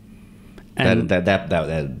 And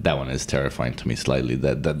that one is terrifying to me slightly.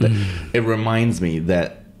 It reminds me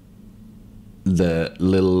that the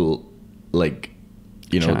little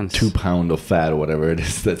chance. 2 pound of fat or whatever it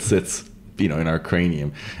is that sits in our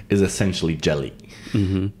cranium is essentially jelly.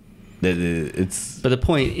 Mm-hmm. But the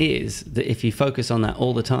point is that if you focus on that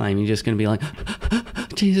all the time, you're just going to be like,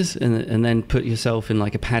 Jesus, and then put yourself in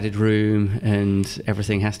like a padded room, and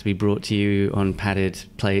everything has to be brought to you on padded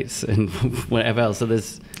plates and whatever else.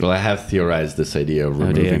 So I have theorized this idea of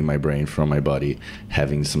removing my brain from my body,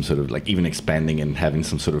 having some sort of even expanding and having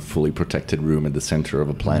some sort of fully protected room at the center of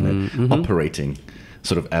a planet, operating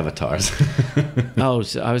sort of avatars. Oh,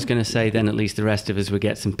 so I was going to say then at least the rest of us would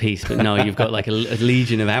get some peace, but no, you've got like a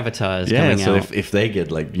legion of avatars coming out. So if they get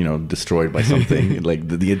destroyed by something, like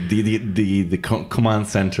the command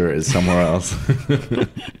center is somewhere else.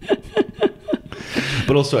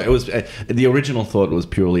 But also, it was the original thought was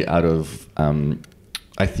purely out of.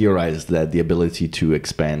 I theorized that the ability to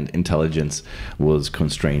expand intelligence was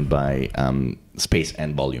constrained by space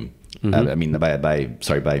and volume. I mean,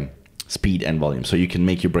 by speed and volume. So you can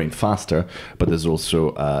make your brain faster, but there's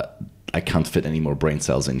also I can't fit any more brain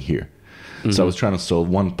cells in here. So I was trying to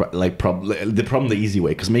solve the problem the easy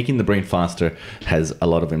way, because making the brain faster has a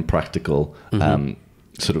lot of impractical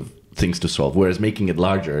sort of things to solve. Whereas making it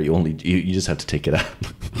larger, you just have to take it out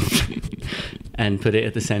and put it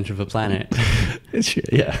at the center of a planet.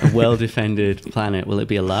 Yeah, a well-defended planet. Will it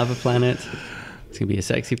be a lava planet? It's gonna be a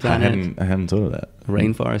sexy planet. I hadn't thought of that. A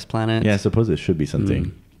rainforest planet. Yeah, I suppose it should be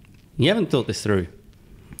something. You haven't thought this through.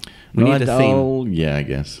 We need a theme. Yeah, I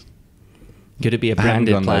guess. Could it be a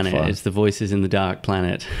branded planet? It's the Voices in the Dark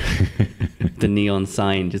planet. The neon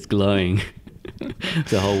sign just glowing.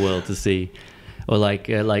 The whole world to see. Or like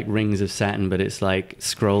Rings of Saturn, but it's like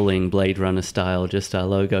scrolling Blade Runner style, just our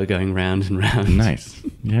logo going round and round. Nice.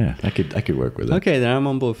 Yeah, I could work with it. Okay, then I'm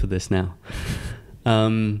on board for this now.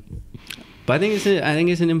 But I think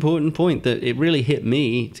it's an important point that it really hit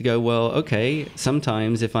me to go, well, okay,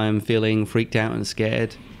 sometimes if I'm feeling freaked out and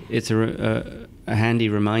scared, it's a handy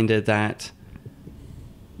reminder that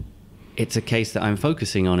it's a case that I'm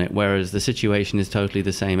focusing on it, whereas the situation is totally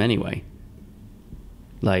the same anyway.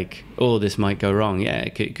 Like, oh, this might go wrong. Yeah,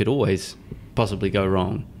 it could always possibly go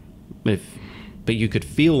wrong. But you could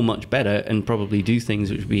feel much better and probably do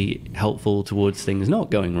things which would be helpful towards things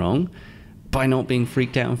not going wrong by not being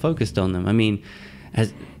freaked out and focused on them. I mean,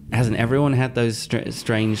 hasn't everyone had those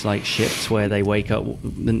strange shifts where they wake up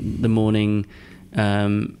the morning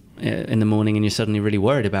and in the morning and you're suddenly really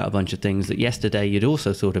worried about a bunch of things that yesterday you'd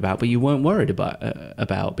also thought about, but you weren't worried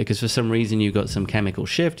about because for some reason you got some chemical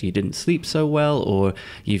shift, you didn't sleep so well, or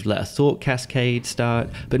you've let a thought cascade start,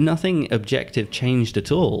 but nothing objective changed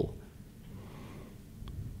at all.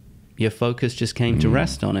 Your focus just came to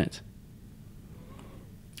rest on it.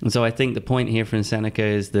 And so I think the point here from Seneca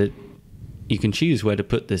is that you can choose where to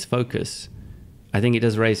put this focus. I think it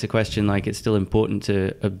does raise the question, like, it's still important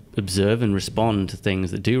to observe and respond to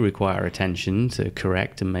things that do require attention to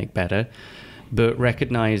correct and make better, but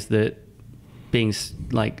recognize that being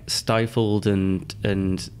like stifled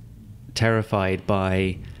and terrified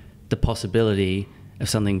by the possibility of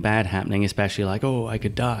something bad happening, especially like, oh, I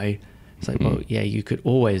could die. It's like, well, yeah, you could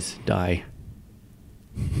always die.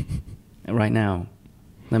 Right now.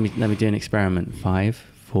 Let me do an experiment. 5,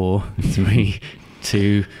 4, 3,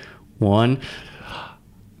 2, 1.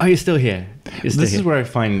 Oh, you're still here. This is where I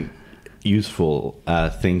find useful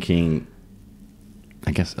thinking,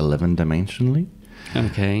 I guess, 11-dimensionally.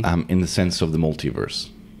 Okay. In the sense of the multiverse.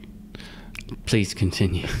 Please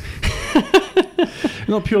continue.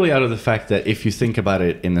 Not purely out of the fact that if you think about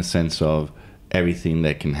it in the sense of everything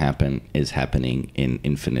that can happen is happening in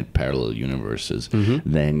infinite parallel universes,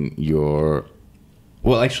 then you're...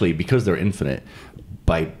 Well, actually, because they're infinite,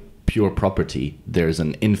 by pure property, there's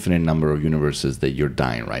an infinite number of universes that you're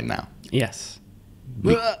dying right now. Yes.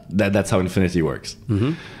 That's how infinity works.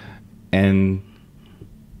 And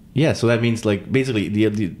yeah, so that means like basically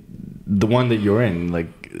the one that you're in, like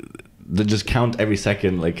just count every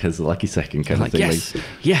second like as a lucky second kind of thing. Yes, like,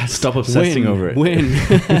 yes. Stop obsessing over it. Win.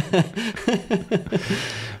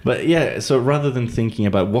 But yeah, so rather than thinking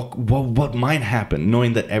about what might happen,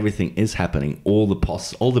 knowing that everything is happening, all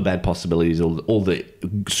the bad possibilities, all the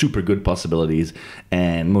super good possibilities,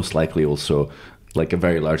 and most likely also like a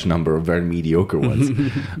very large number of very mediocre ones,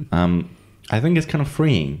 I think it's kind of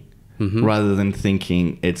freeing. Rather than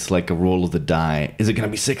thinking it's like a roll of the die. Is it going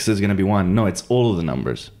to be 6? Is it going to be 1? No, it's all of the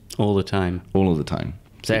numbers. All the time. All of the time.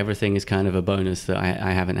 So everything is kind of a bonus that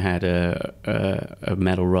I haven't had a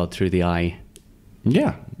metal rod through the eye.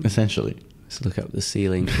 Yeah, essentially. Let's look up the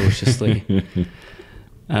ceiling cautiously.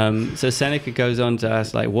 So Seneca goes on to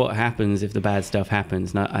ask, like, what happens if the bad stuff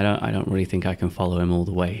happens? Now, I don't really think I can follow him all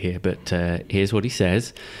the way here, but here's what he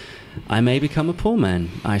says. I may become a poor man.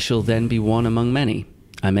 I shall then be one among many.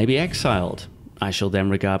 I may be exiled. I shall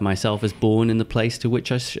then regard myself as born in the place to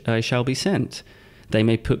which I shall be sent. They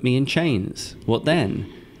may put me in chains. What then?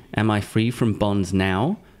 Am I free from bonds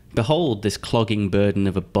now? Behold this clogging burden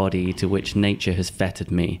of a body to which nature has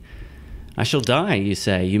fettered me. I shall die, you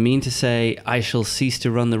say. You mean to say, I shall cease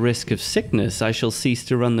to run the risk of sickness. I shall cease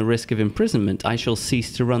to run the risk of imprisonment. I shall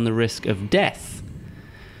cease to run the risk of death.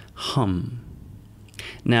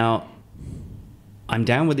 Now, I'm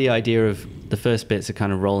down with the idea of the first bits are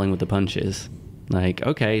kind of rolling with the punches. Like,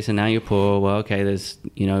 okay, so now you're poor. Well, okay, there's,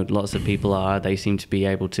 lots of people they seem to be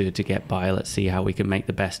able to get by. Let's see how we can make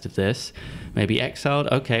the best of this. Maybe exiled.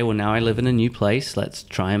 Okay, well, now I live in a new place. Let's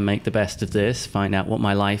try and make the best of this. Find out what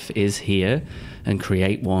my life is here and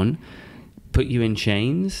create one. Put you in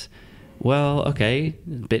chains. Well, okay,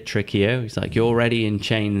 a bit trickier. He's like, you're already in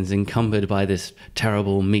chains, encumbered by this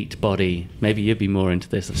terrible meat body. Maybe you'd be more into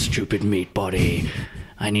this, a stupid meat body.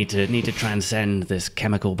 I need to transcend this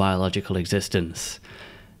chemical biological existence.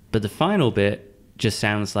 But the final bit just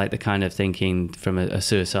sounds like the kind of thinking from a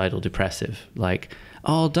suicidal depressive. Like,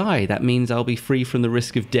 I'll die. That means I'll be free from the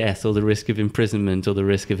risk of death or the risk of imprisonment or the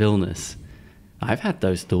risk of illness. I've had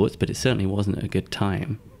those thoughts, but it certainly wasn't a good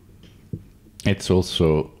time. It's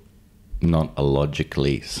also not a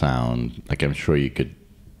logically sound. Like, I'm sure you could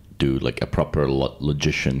do like a proper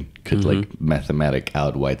logician could like mathematic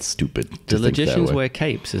out why it's stupid. Do logicians wear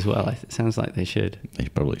capes as well? It sounds like they should. They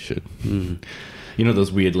probably should. You know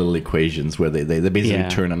those weird little equations where they basically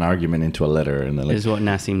turn an argument into a letter, and they're like, this is what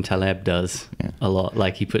Nassim Taleb does a lot.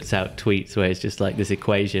 Like, he puts out tweets where it's just like this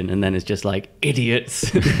equation, and then it's just like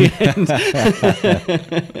idiots at the end.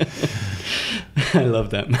 I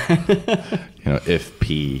love that, man. If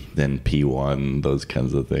P, then P1, those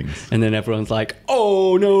kinds of things. And then everyone's like,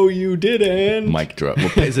 oh, no, you didn't. Mic drop.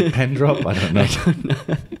 Well, is it pen drop? I don't know. I don't know.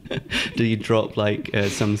 Do you drop like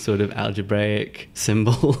some sort of algebraic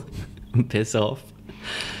symbol and piss off?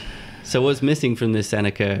 So what's missing from this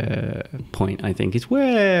Seneca point, I think, is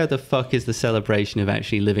where the fuck is the celebration of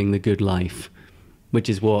actually living the good life, which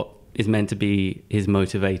is what is meant to be his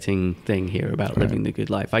motivating thing here about living the good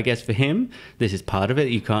life. I guess for him, this is part of it.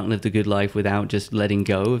 You can't live the good life without just letting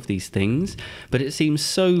go of these things. But it seems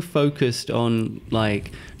so focused on,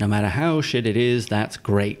 like, no matter how shit it is, that's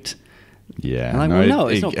great. Yeah. I'm like, well, no,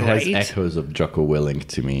 it's not it has great. echoes of Jocko Willink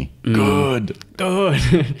to me. Good.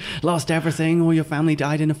 Lost everything. All your family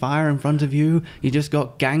died in a fire in front of you. You just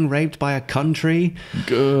got gang raped by a country.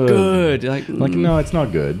 Good. Like, No, it's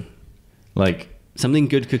not good. Like, something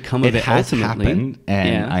good could come of it it has ultimately. happened,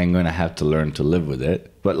 and I'm going to have to learn to live with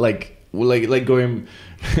it. But like going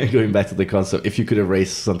back to the concept, if you could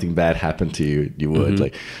erase something bad happened to you, you would.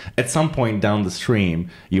 Like, at some point down the stream,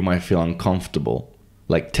 you might feel uncomfortable.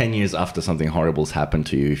 Like 10 years after something horrible's happened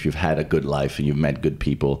to you, if you've had a good life and you've met good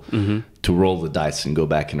people, to roll the dice and go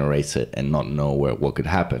back and erase it and not know what could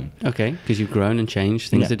happen. Okay, because you've grown and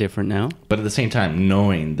changed. Things are different now. But at the same time,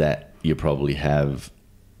 knowing that you probably have,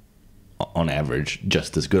 on average,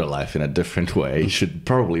 just as good a life in a different way should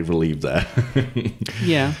probably relieve that.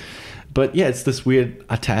 Yeah. But yeah, it's this weird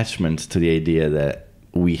attachment to the idea that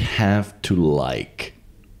we have to like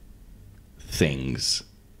things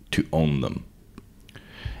to own them.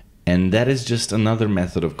 And that is just another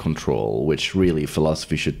method of control, which really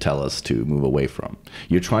philosophy should tell us to move away from.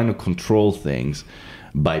 You're trying to control things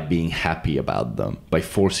by being happy about them, by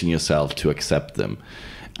forcing yourself to accept them.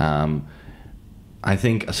 I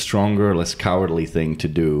think a stronger, less cowardly thing to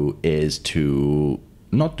do is to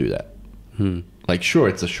not do that. Like, sure,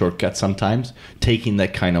 it's a shortcut sometimes. Taking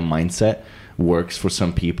that kind of mindset works for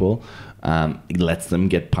some people. It lets them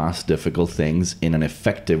get past difficult things in an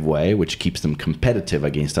effective way, which keeps them competitive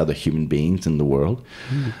against other human beings in the world.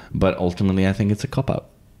 But ultimately, I think it's a cop-out.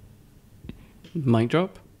 Mic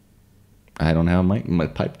drop? I don't have my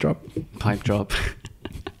pipe drop. Pipe drop.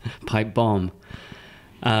 Pipe bomb.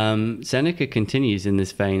 Seneca continues in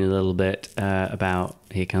this vein a little bit about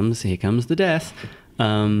here comes the death.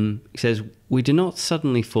 He says, we do not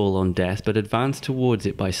suddenly fall on death, but advance towards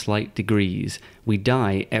it by slight degrees. We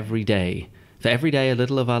die every day. For every day a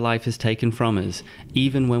little of our life is taken from us.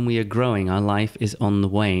 Even when we are growing, our life is on the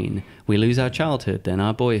wane. We lose our childhood, then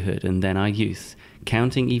our boyhood, and then our youth.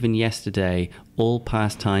 Counting even yesterday, all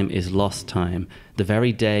past time is lost time. The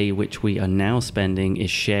very day which we are now spending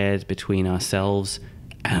is shared between ourselves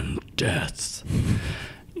and death.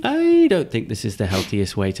 I don't think this is the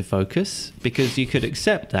healthiest way to focus, because you could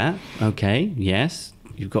accept that. Okay, yes,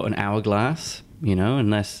 you've got an hourglass, you know,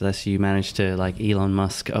 unless you manage to, like Elon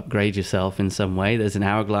Musk, upgrade yourself in some way. There's an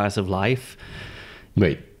hourglass of life.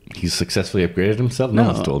 Wait, he's successly upgraded himself? No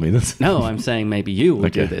one's told me this. No, I'm saying maybe you will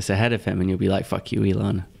do Okay. this ahead of him, and you'll be like, fuck you,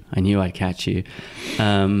 Elon. I knew I'd catch you.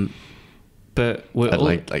 But we're all...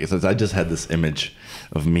 like I said, I just had this image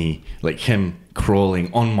of me, like him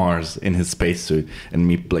crawling on Mars in his spacesuit, and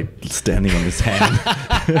me like standing on his hand,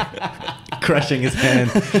 crushing his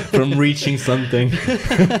hand from reaching something.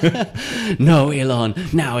 No, Elon,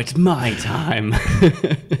 now it's my time.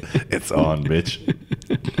 It's on, bitch.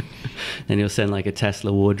 Then he'll send like a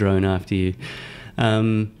Tesla war drone after you.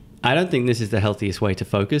 I don't think this is the healthiest way to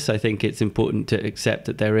focus. I think it's important to accept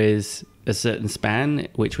that there is a certain span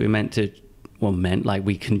which we're meant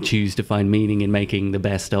we can choose to find meaning in making the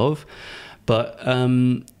best of. But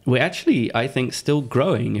we're actually, I think, still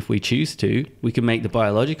growing if we choose to. We can make the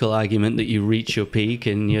biological argument that you reach your peak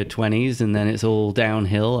in your 20s and then it's all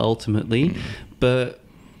downhill ultimately. But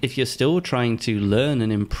if you're still trying to learn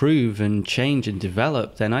and improve and change and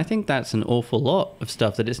develop, then I think that's an awful lot of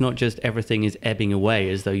stuff, that it's not just everything is ebbing away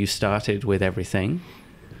as though you started with everything.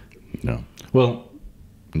 No. Well,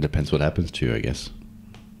 it depends what happens to you, I guess.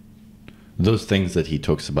 Those things that he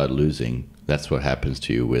talks about losing, that's what happens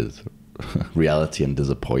to you with reality and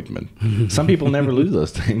disappointment. Some people never lose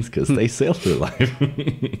those things because they sail through life.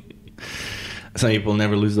 Some people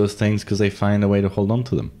never lose those things because they find a way to hold on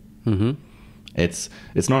to them. Mm-hmm. It's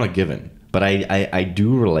not a given, but I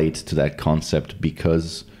do relate to that concept,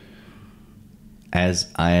 because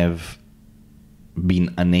as I have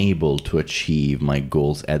been unable to achieve my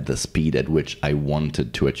goals at the speed at which I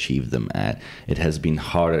wanted to achieve them at, it has been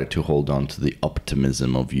harder to hold on to the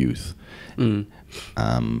optimism of youth.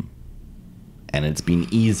 And it's been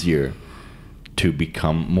easier to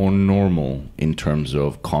become more normal in terms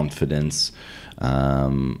of confidence,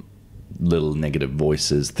 little negative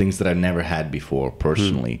voices, things that I've never had before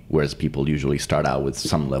personally, whereas people usually start out with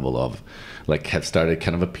some level of, like, have started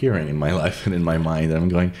kind of appearing in my life and in my mind, and I'm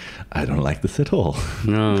going, I don't like this at all.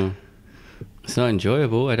 No, it's not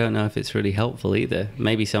enjoyable. I don't know if it's really helpful either.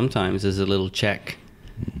 Maybe sometimes there's a little check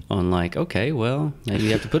on, like, okay, well, maybe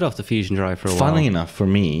you have to put off the fusion drive for a while. Funnily enough, for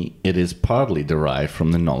me, it is partly derived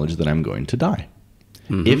from the knowledge that I'm going to die.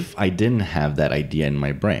 If I didn't have that idea in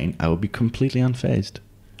my brain, I would be completely unfazed.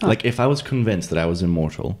 Like, if I was convinced that I was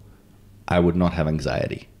immortal, I would not have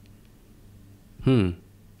anxiety.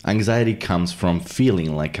 Anxiety comes from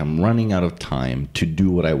feeling like I'm running out of time to do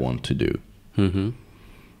what I want to do.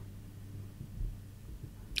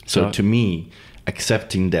 So to me,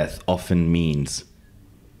 accepting death often means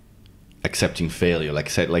accepting failure,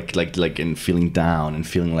 like and feeling down and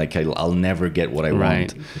feeling like I'll never get what I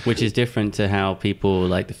want. Which is different to how people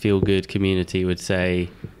like the feel-good community would say.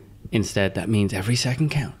 Instead, that means every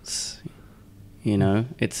second counts. You know,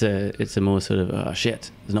 it's a more sort of, oh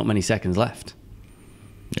shit, there's not many seconds left.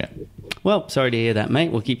 Yeah. Well, sorry to hear that,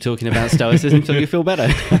 mate. We'll keep talking about stoicism until you feel better.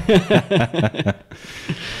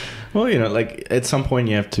 Well, you know, like at some point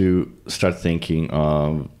you have to start thinking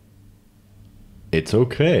of, it's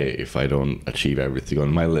okay if I don't achieve everything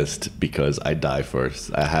on my list because I die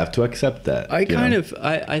first. I have to accept that.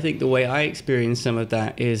 I think the way I experience some of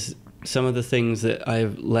that is some of the things that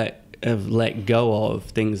I've let go of,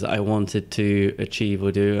 things that I wanted to achieve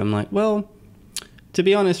or do. I'm like, well, to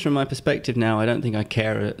be honest, from my perspective now, I don't think I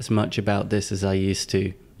care as much about this as I used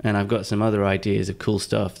to. And I've got some other ideas of cool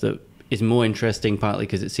stuff that is more interesting, partly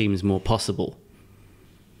because it seems more possible.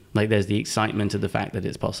 Like there's the excitement of the fact that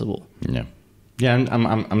it's possible. Yeah. Yeah, and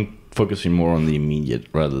I'm focusing more on the immediate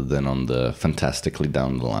rather than on the fantastically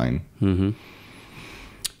down the line. Mm-hmm.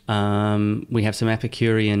 We have some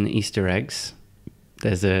Epicurean Easter eggs.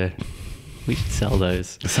 We should sell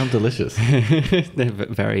those. They sound delicious. They're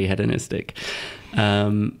very hedonistic.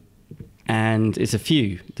 And it's a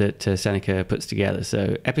few that Seneca puts together.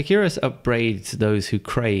 So Epicurus upbraids those who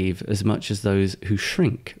crave as much as those who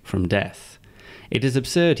shrink from death. It is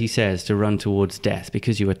absurd, he says, to run towards death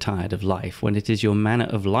because you are tired of life, when it is your manner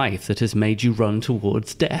of life that has made you run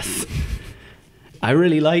towards death. I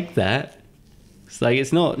really like that. It's like,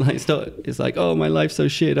 it's like, oh, my life's so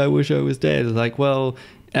shit, I wish I was dead. It's like, well,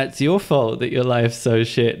 that's your fault that your life's so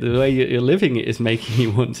shit. The way you're living it is making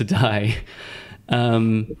you want to die.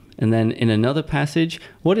 And then in another passage,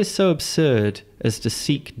 what is so absurd as to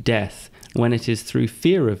seek death when it is through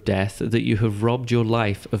fear of death that you have robbed your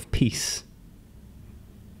life of peace?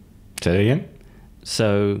 Say it again?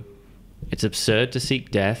 So it's absurd to seek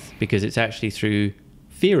death because it's actually through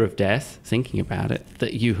fear of death, thinking about it,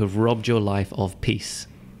 that you have robbed your life of peace.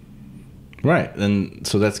 Right. And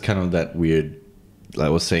so that's kind of that weird, I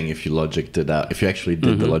was saying, if you logicked it out, if you actually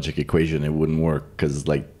did the logic equation, it wouldn't work because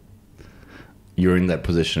like you're in that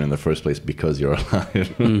position in the first place because you're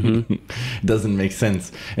alive. It doesn't make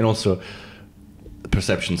sense. And also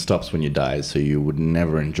perception stops when you die, so you would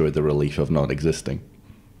never enjoy the relief of not existing.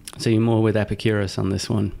 So you're more with Epicurus on this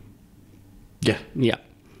one. Yeah. Yeah.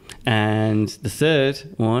 And the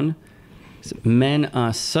third one is, men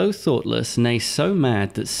are so thoughtless, nay, so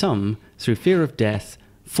mad, that some, through fear of death,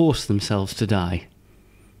 force themselves to die.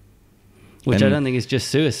 Which I don't think is just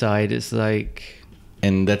suicide. It's like...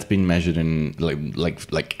 And that's been measured in,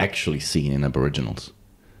 like actually seen in Aboriginals.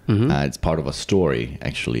 It's part of a story,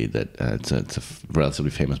 actually, that it's a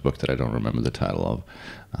relatively famous book that I don't remember the title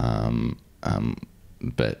of.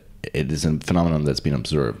 But it is a phenomenon that's been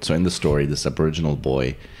observed. So in the story, this Aboriginal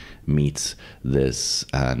boy meets this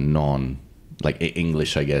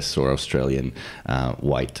English, I guess, or Australian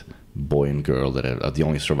white boy and girl that are the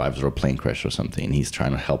only survivors of a plane crash or something. And he's trying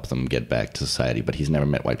to help them get back to society, but he's never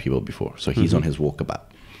met white people before. So he's on his walkabout.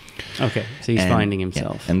 Okay, so he's finding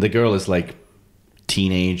himself. Yeah. And the girl is like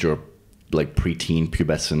teenage or like preteen,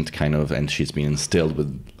 pubescent kind of, and she's been instilled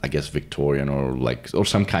with, I guess, Victorian or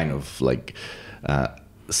some kind of like...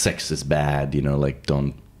 sex is bad, you know, like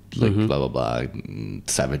don't like blah blah blah.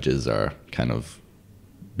 Savages are kind of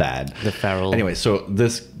bad. The feral. Anyway, so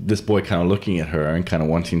this boy kind of looking at her and kind of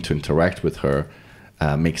wanting to interact with her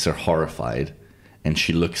makes her horrified, and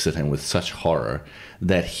she looks at him with such horror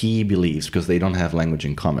that he believes, because they don't have language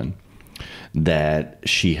in common, that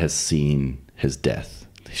she has seen his death.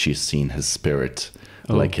 She's seen his spirit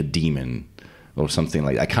like a demon. Or something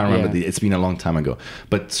like, I can't remember. It's been a long time ago.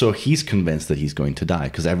 But so he's convinced that he's going to die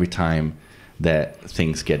because every time that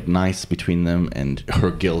things get nice between them and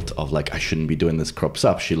her guilt of like, I shouldn't be doing this crops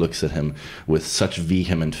up, she looks at him with such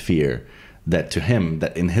vehement fear that to him,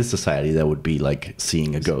 that in his society, that would be like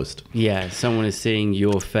seeing a ghost. Yeah, someone is seeing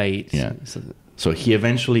your fate. Yeah. So he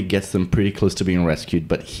eventually gets them pretty close to being rescued,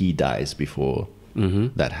 but he dies before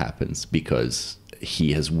that happens because...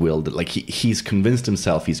 he has willed it, like he's convinced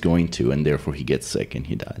himself he's going to, and therefore he gets sick and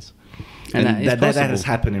he dies. And that has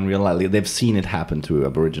happened in real life. They've seen it happen to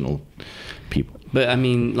Aboriginal people. But I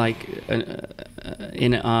mean, like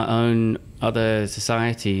in our own other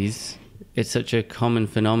societies, it's such a common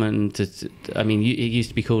phenomenon. I mean, it used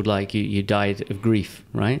to be called like you died of grief,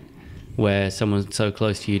 right? Where someone so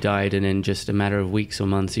close to you died, and in just a matter of weeks or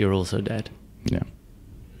months, you're also dead. Yeah.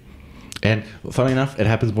 And funny enough, it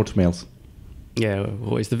happens more to males. Yeah,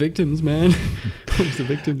 always the victims, man. Always the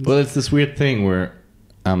victims. Well, it's this weird thing where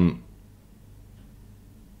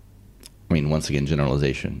I mean, once again,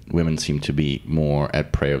 generalization. Women seem to be more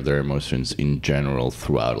at prey of their emotions in general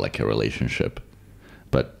throughout like a relationship.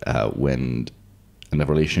 But when the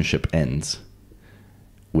relationship ends,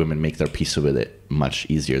 women make their peace with it much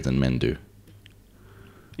easier than men do.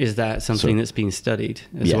 Is that something that's been studied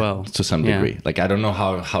as well? To some degree. Like, I don't know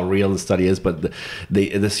how real the study is, but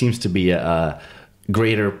there seems to be a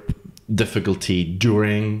greater difficulty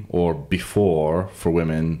during or before for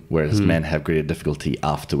women, whereas men have greater difficulty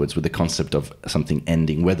afterwards with the concept of something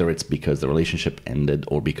ending, whether it's because the relationship ended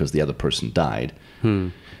or because the other person died.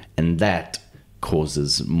 And that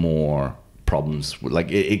causes more problems.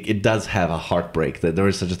 Like it does have a heartbreak. That there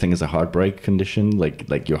is such a thing as a heartbreak condition,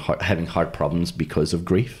 like you're having heart problems because of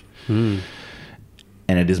grief. And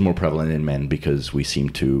it is more prevalent in men because we seem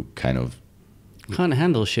to can't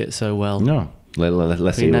handle shit so well. No.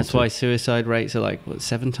 Less I mean, that's why suicide rates are like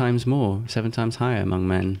 7 times higher among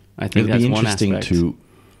men. I think that's one aspect. It'd be interesting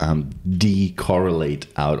to decorrelate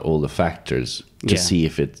out all the factors to see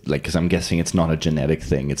if it's like, because I'm guessing it's not a genetic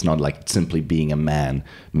thing. It's not like simply being a man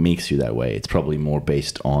makes you that way. It's probably more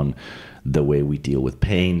based on the way we deal with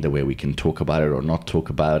pain, the way we can talk about it or not talk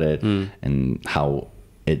about it, and how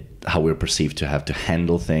we're perceived to have to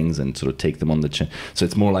handle things and sort of take them on the chin. So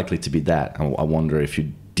it's more likely to be that. I wonder if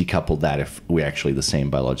you decouple that, if we're actually the same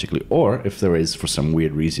biologically, or if there is, for some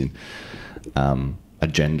weird reason, a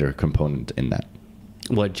gender component in that.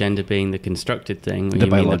 What, gender being the constructed thing? The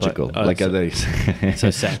biological.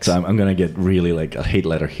 So sex. So I'm going to get really like a hate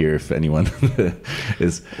letter here if anyone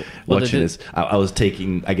is watching this. I was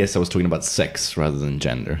talking about sex rather than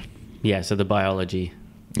gender. Yeah, so the biology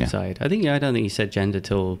side. I don't think you said gender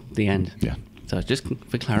till the end. Yeah. So just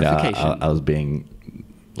for clarification. Yeah, I was being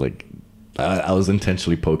like... I was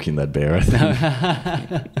intentionally poking that bear, I think.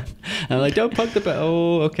 I'm like, don't poke the bear.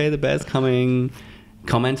 Oh, okay, the bear's coming.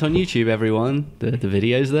 Comment on YouTube, everyone. The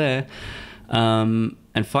video's there. And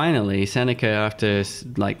finally, Seneca, after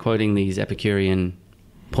like quoting these Epicurean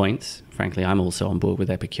points, frankly, I'm also on board with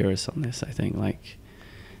Epicurus on this, I think. Like,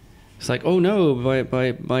 it's like, oh no,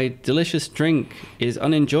 my delicious drink is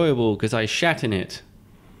unenjoyable because I shat in it.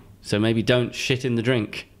 So maybe don't shit in the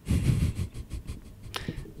drink.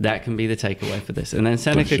 That can be the takeaway for this. And then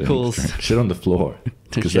Seneca calls... Shit on the floor.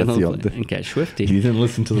 Because that's the only... And get swifty. You didn't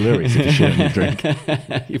listen to the lyrics if you shit on your drink.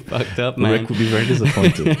 You fucked up, man. Rick would be very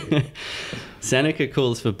disappointed. Seneca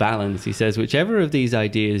calls for balance. He says, whichever of these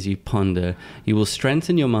ideas you ponder, you will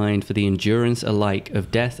strengthen your mind for the endurance alike of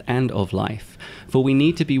death and of life. For we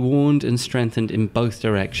need to be warned and strengthened in both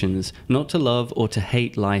directions, not to love or to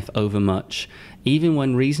hate life overmuch. Even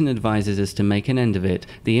when reason advises us to make an end of it,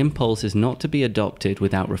 the impulse is not to be adopted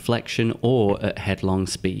without reflection or at headlong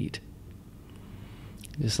speed.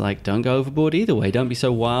 Just like, don't go overboard either way. Don't be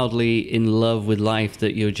so wildly in love with life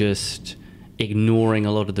that you're just ignoring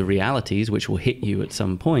a lot of the realities, which will hit you at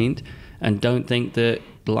some point. And don't think that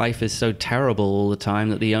life is so terrible all the time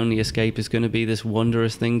that the only escape is going to be this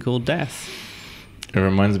wondrous thing called death. It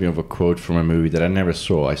reminds me of a quote from a movie that I never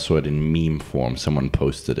saw. I saw it in meme form. Someone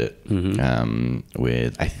posted it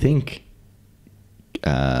with, I think,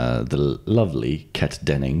 the lovely Kat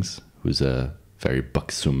Dennings, who's a very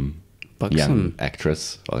buxom young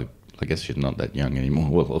actress. I guess she's not that young anymore.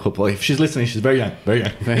 Well, hopefully, if she's listening, she's very young. Very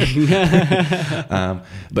young.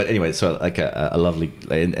 But anyway, so like a lovely...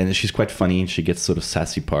 And she's quite funny, and she gets sort of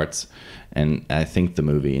sassy parts. And I think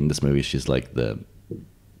in this movie, she's like the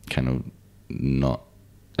kind of... not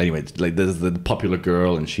anyway, like there's the popular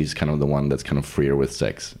girl and she's kind of the one that's kind of freer with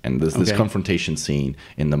sex, and there's this confrontation scene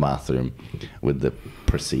in the bathroom with the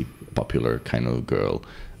perceived popular kind of girl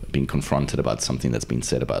being confronted about something that's been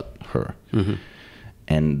said about her.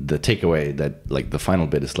 And the takeaway, that like the final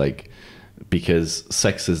bit, is like, because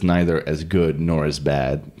sex is neither as good nor as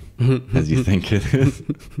bad as you think it is.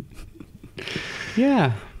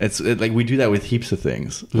 Yeah, it's like we do that with heaps of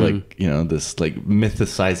things, like, you know, this like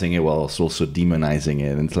mythicizing it while also demonizing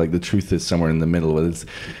it, and it's like the truth is somewhere in the middle. But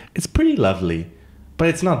it's pretty lovely, but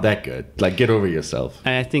it's not that good. Like, get over yourself.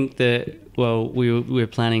 I think that, well, we're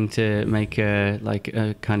planning to make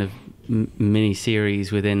a kind of mini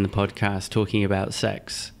series within the podcast talking about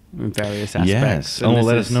sex in various aspects. Yes. And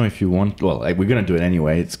let us know if you want. Well, we're going to do it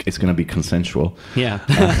anyway. It's going to be consensual. Yeah.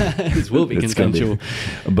 This will be consensual.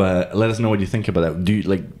 But let us know what you think about that. Do you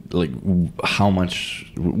like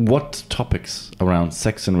what topics around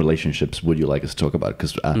sex and relationships would you like us to talk about?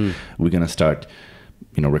 Because we're going to start,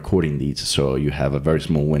 you know, recording these, so you have a very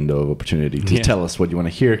small window of opportunity to tell us what you want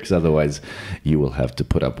to hear, because otherwise you will have to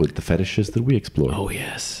put up with the fetishes that we explore. Oh,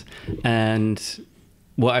 yes. And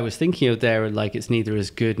what I was thinking of there, like, it's neither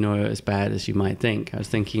as good nor as bad as you might think. I was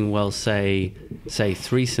thinking, well, say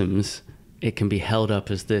threesomes it can be held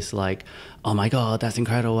up as this like, oh my God, that's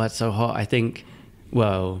incredible, that's so hot. I think,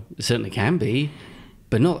 well, it certainly can be,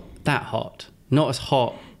 but not that hot. Not as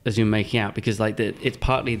hot as you're making out, because like it's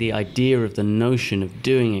partly the idea of the notion of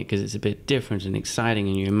doing it, because it's a bit different and exciting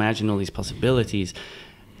and you imagine all these possibilities.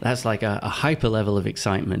 That's like a hyper level of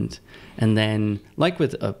excitement. And then, like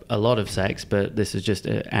with a lot of sex, but this is just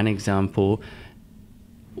an example,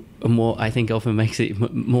 more, I think often makes it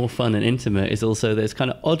more fun and intimate is also there's kind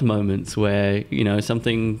of odd moments where, you know,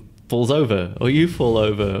 something falls over or you fall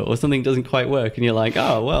over or something doesn't quite work and you're like,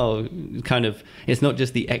 oh, well, kind of, it's not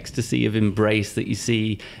just the ecstasy of embrace that you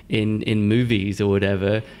see in movies or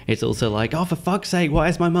whatever. It's also like, oh, for fuck's sake, why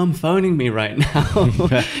is my mum phoning me right now?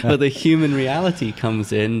 But the human reality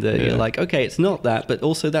comes in that you're like, okay, it's not that, but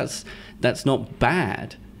also that's not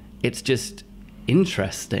bad. It's just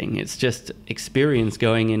interesting. It's just experience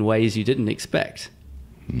going in ways you didn't expect.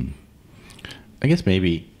 I guess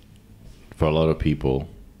maybe for a lot of people,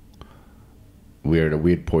 we're at a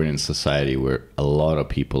weird point in society where a lot of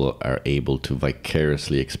people are able to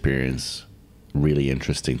vicariously experience really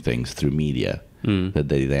interesting things through media that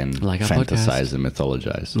they then like fantasize and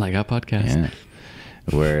mythologize. Like our podcast. Yeah.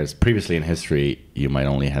 Whereas previously in history, you might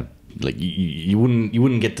only have, like, you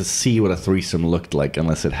wouldn't get to see what a threesome looked like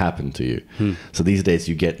unless it happened to you. So these days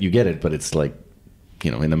you get it, but it's like, you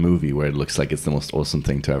know, in a movie where it looks like it's the most awesome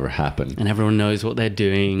thing to ever happen. And everyone knows what they're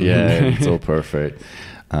doing. Yeah, it's all perfect.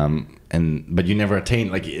 But you never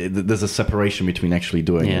attain, like, there's a separation between actually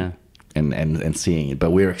doing it and seeing it.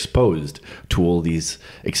 But we're exposed to all these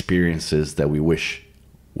experiences that we wish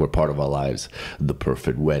were part of our lives. The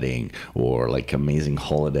perfect wedding or like amazing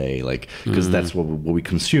holiday, like, because that's what we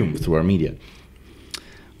consume through our media.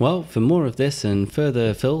 Well, for more of this and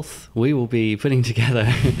further filth, we will be putting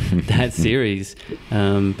together that series.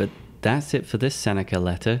 But that's it for this Seneca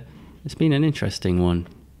letter. It's been an interesting one,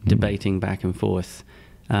 debating back and forth.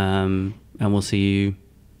 And we'll see you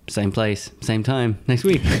same place, same time next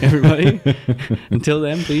week, everybody. Until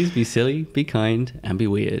then, please be silly, be kind, and be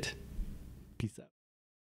weird.